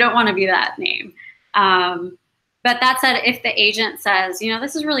you don't want to be that name. But that said, if the agent says,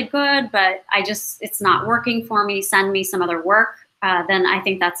 this is really good, but it's not working for me, send me some other work, then I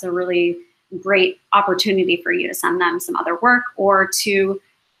think that's a really great opportunity for you to send them some other work, or to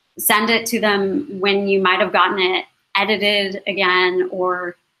send it to them when you might have gotten it edited again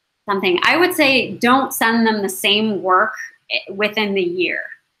or something. I would say don't send them the same work within the year.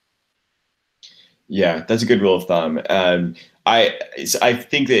 Yeah, that's a good rule of thumb. I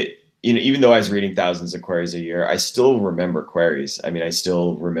think that, you know, even though I was reading thousands of queries a year, I still remember queries. I mean, I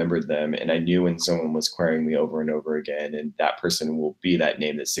still remembered them, and I knew when someone was querying me over and over again, and that person will be that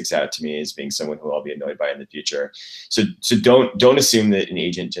name that sticks out to me as being someone who I'll be annoyed by in the future. So don't assume that an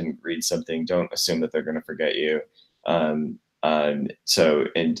agent didn't read something. Don't assume that they're going to forget you. And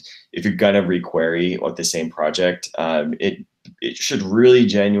if you're gonna requery with the same project, it should really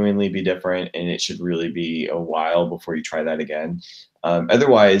genuinely be different, and it should really be a while before you try that again.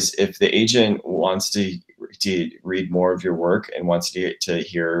 Otherwise, if the agent wants to read more of your work and wants to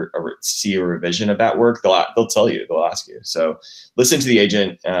hear or see a revision of that work, they'll tell you, they'll ask you. So listen to the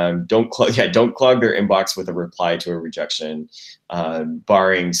agent. Don't clog their inbox with a reply to a rejection,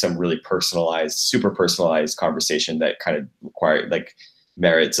 barring some really personalized, super personalized conversation that kind of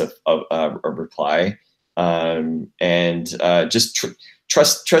merits a reply. Just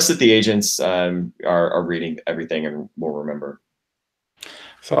trust that the agents are reading everything and will remember.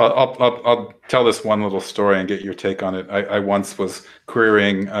 So I'll tell this one little story and get your take on it. I once was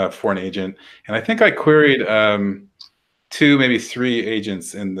querying for an agent, and I think I queried 2, maybe 3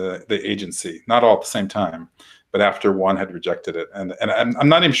 agents in the agency, not all at the same time, but after one had rejected it. And I'm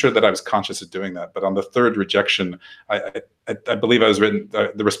not even sure that I was conscious of doing that, but on the 3rd rejection, I believe I was written,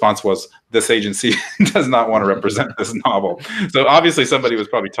 the response was, this agency does not want to represent this novel. So obviously somebody was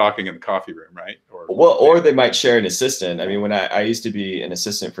probably talking in the coffee room, right? Or they might share an assistant. I mean, when I used to be an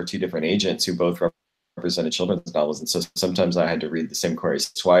assistant for 2 different agents who both represented children's novels, and so sometimes I had to read the same queries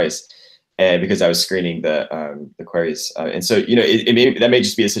twice, and because I was screening the queries, and so, you know, that may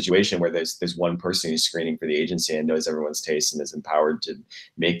just be a situation where there's one person who's screening for the agency and knows everyone's taste and is empowered to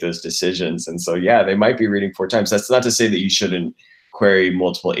make those decisions. And so, yeah, they might be reading 4 times. That's not to say that you shouldn't query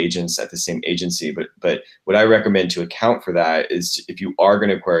multiple agents at the same agency, but what I recommend to account for that is, if you are going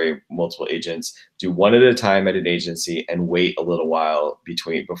to query multiple agents, do one at a time at an agency and wait a little while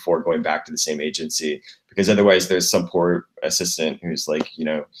before going back to the same agency, because otherwise there's some poor assistant who's like, you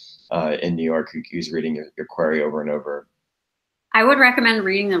know, in New York who's reading your query over and over. I would recommend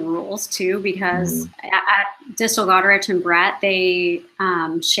reading the rules too, because at Dystel, Goderich, and Bourret, they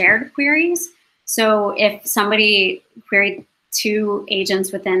shared queries. So if somebody queried 2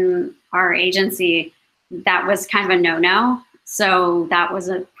 agents within our agency, that was kind of a no-no. So that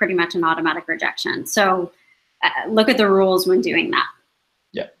was pretty much an automatic rejection. So look at the rules when doing that.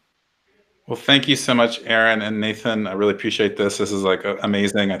 Yeah. Well, thank you so much, Erin and Nathan. I really appreciate this. This is like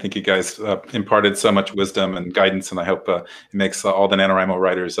amazing. I think you guys imparted so much wisdom and guidance, and I hope it makes all the NaNoWriMo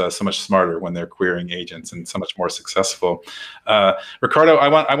writers so much smarter when they're querying agents, and so much more successful. Ricardo,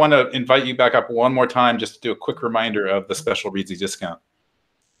 I want to invite you back up one more time just to do a quick reminder of the special Reedsy discount.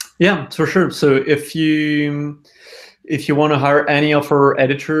 Yeah, for sure. So if you want to hire any of our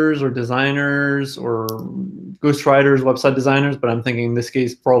editors or designers or ghostwriters, website designers, but I'm thinking in this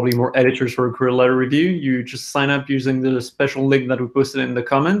case probably more editors for a query letter review, you just sign up using the special link that we posted in the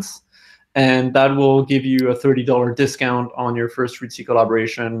comments, and that will give you a $30 discount on your first Reedsy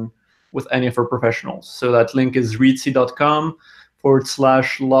collaboration with any of our professionals. So that link is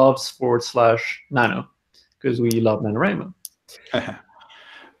reedsy.com/loves/nano, because we love NaNoWriMo.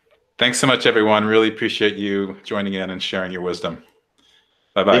 Thanks so much, everyone. Really appreciate you joining in and sharing your wisdom.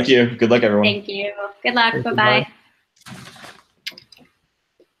 Bye-bye. Thank you. Good luck, everyone. Thank you. Good luck. Bye-bye.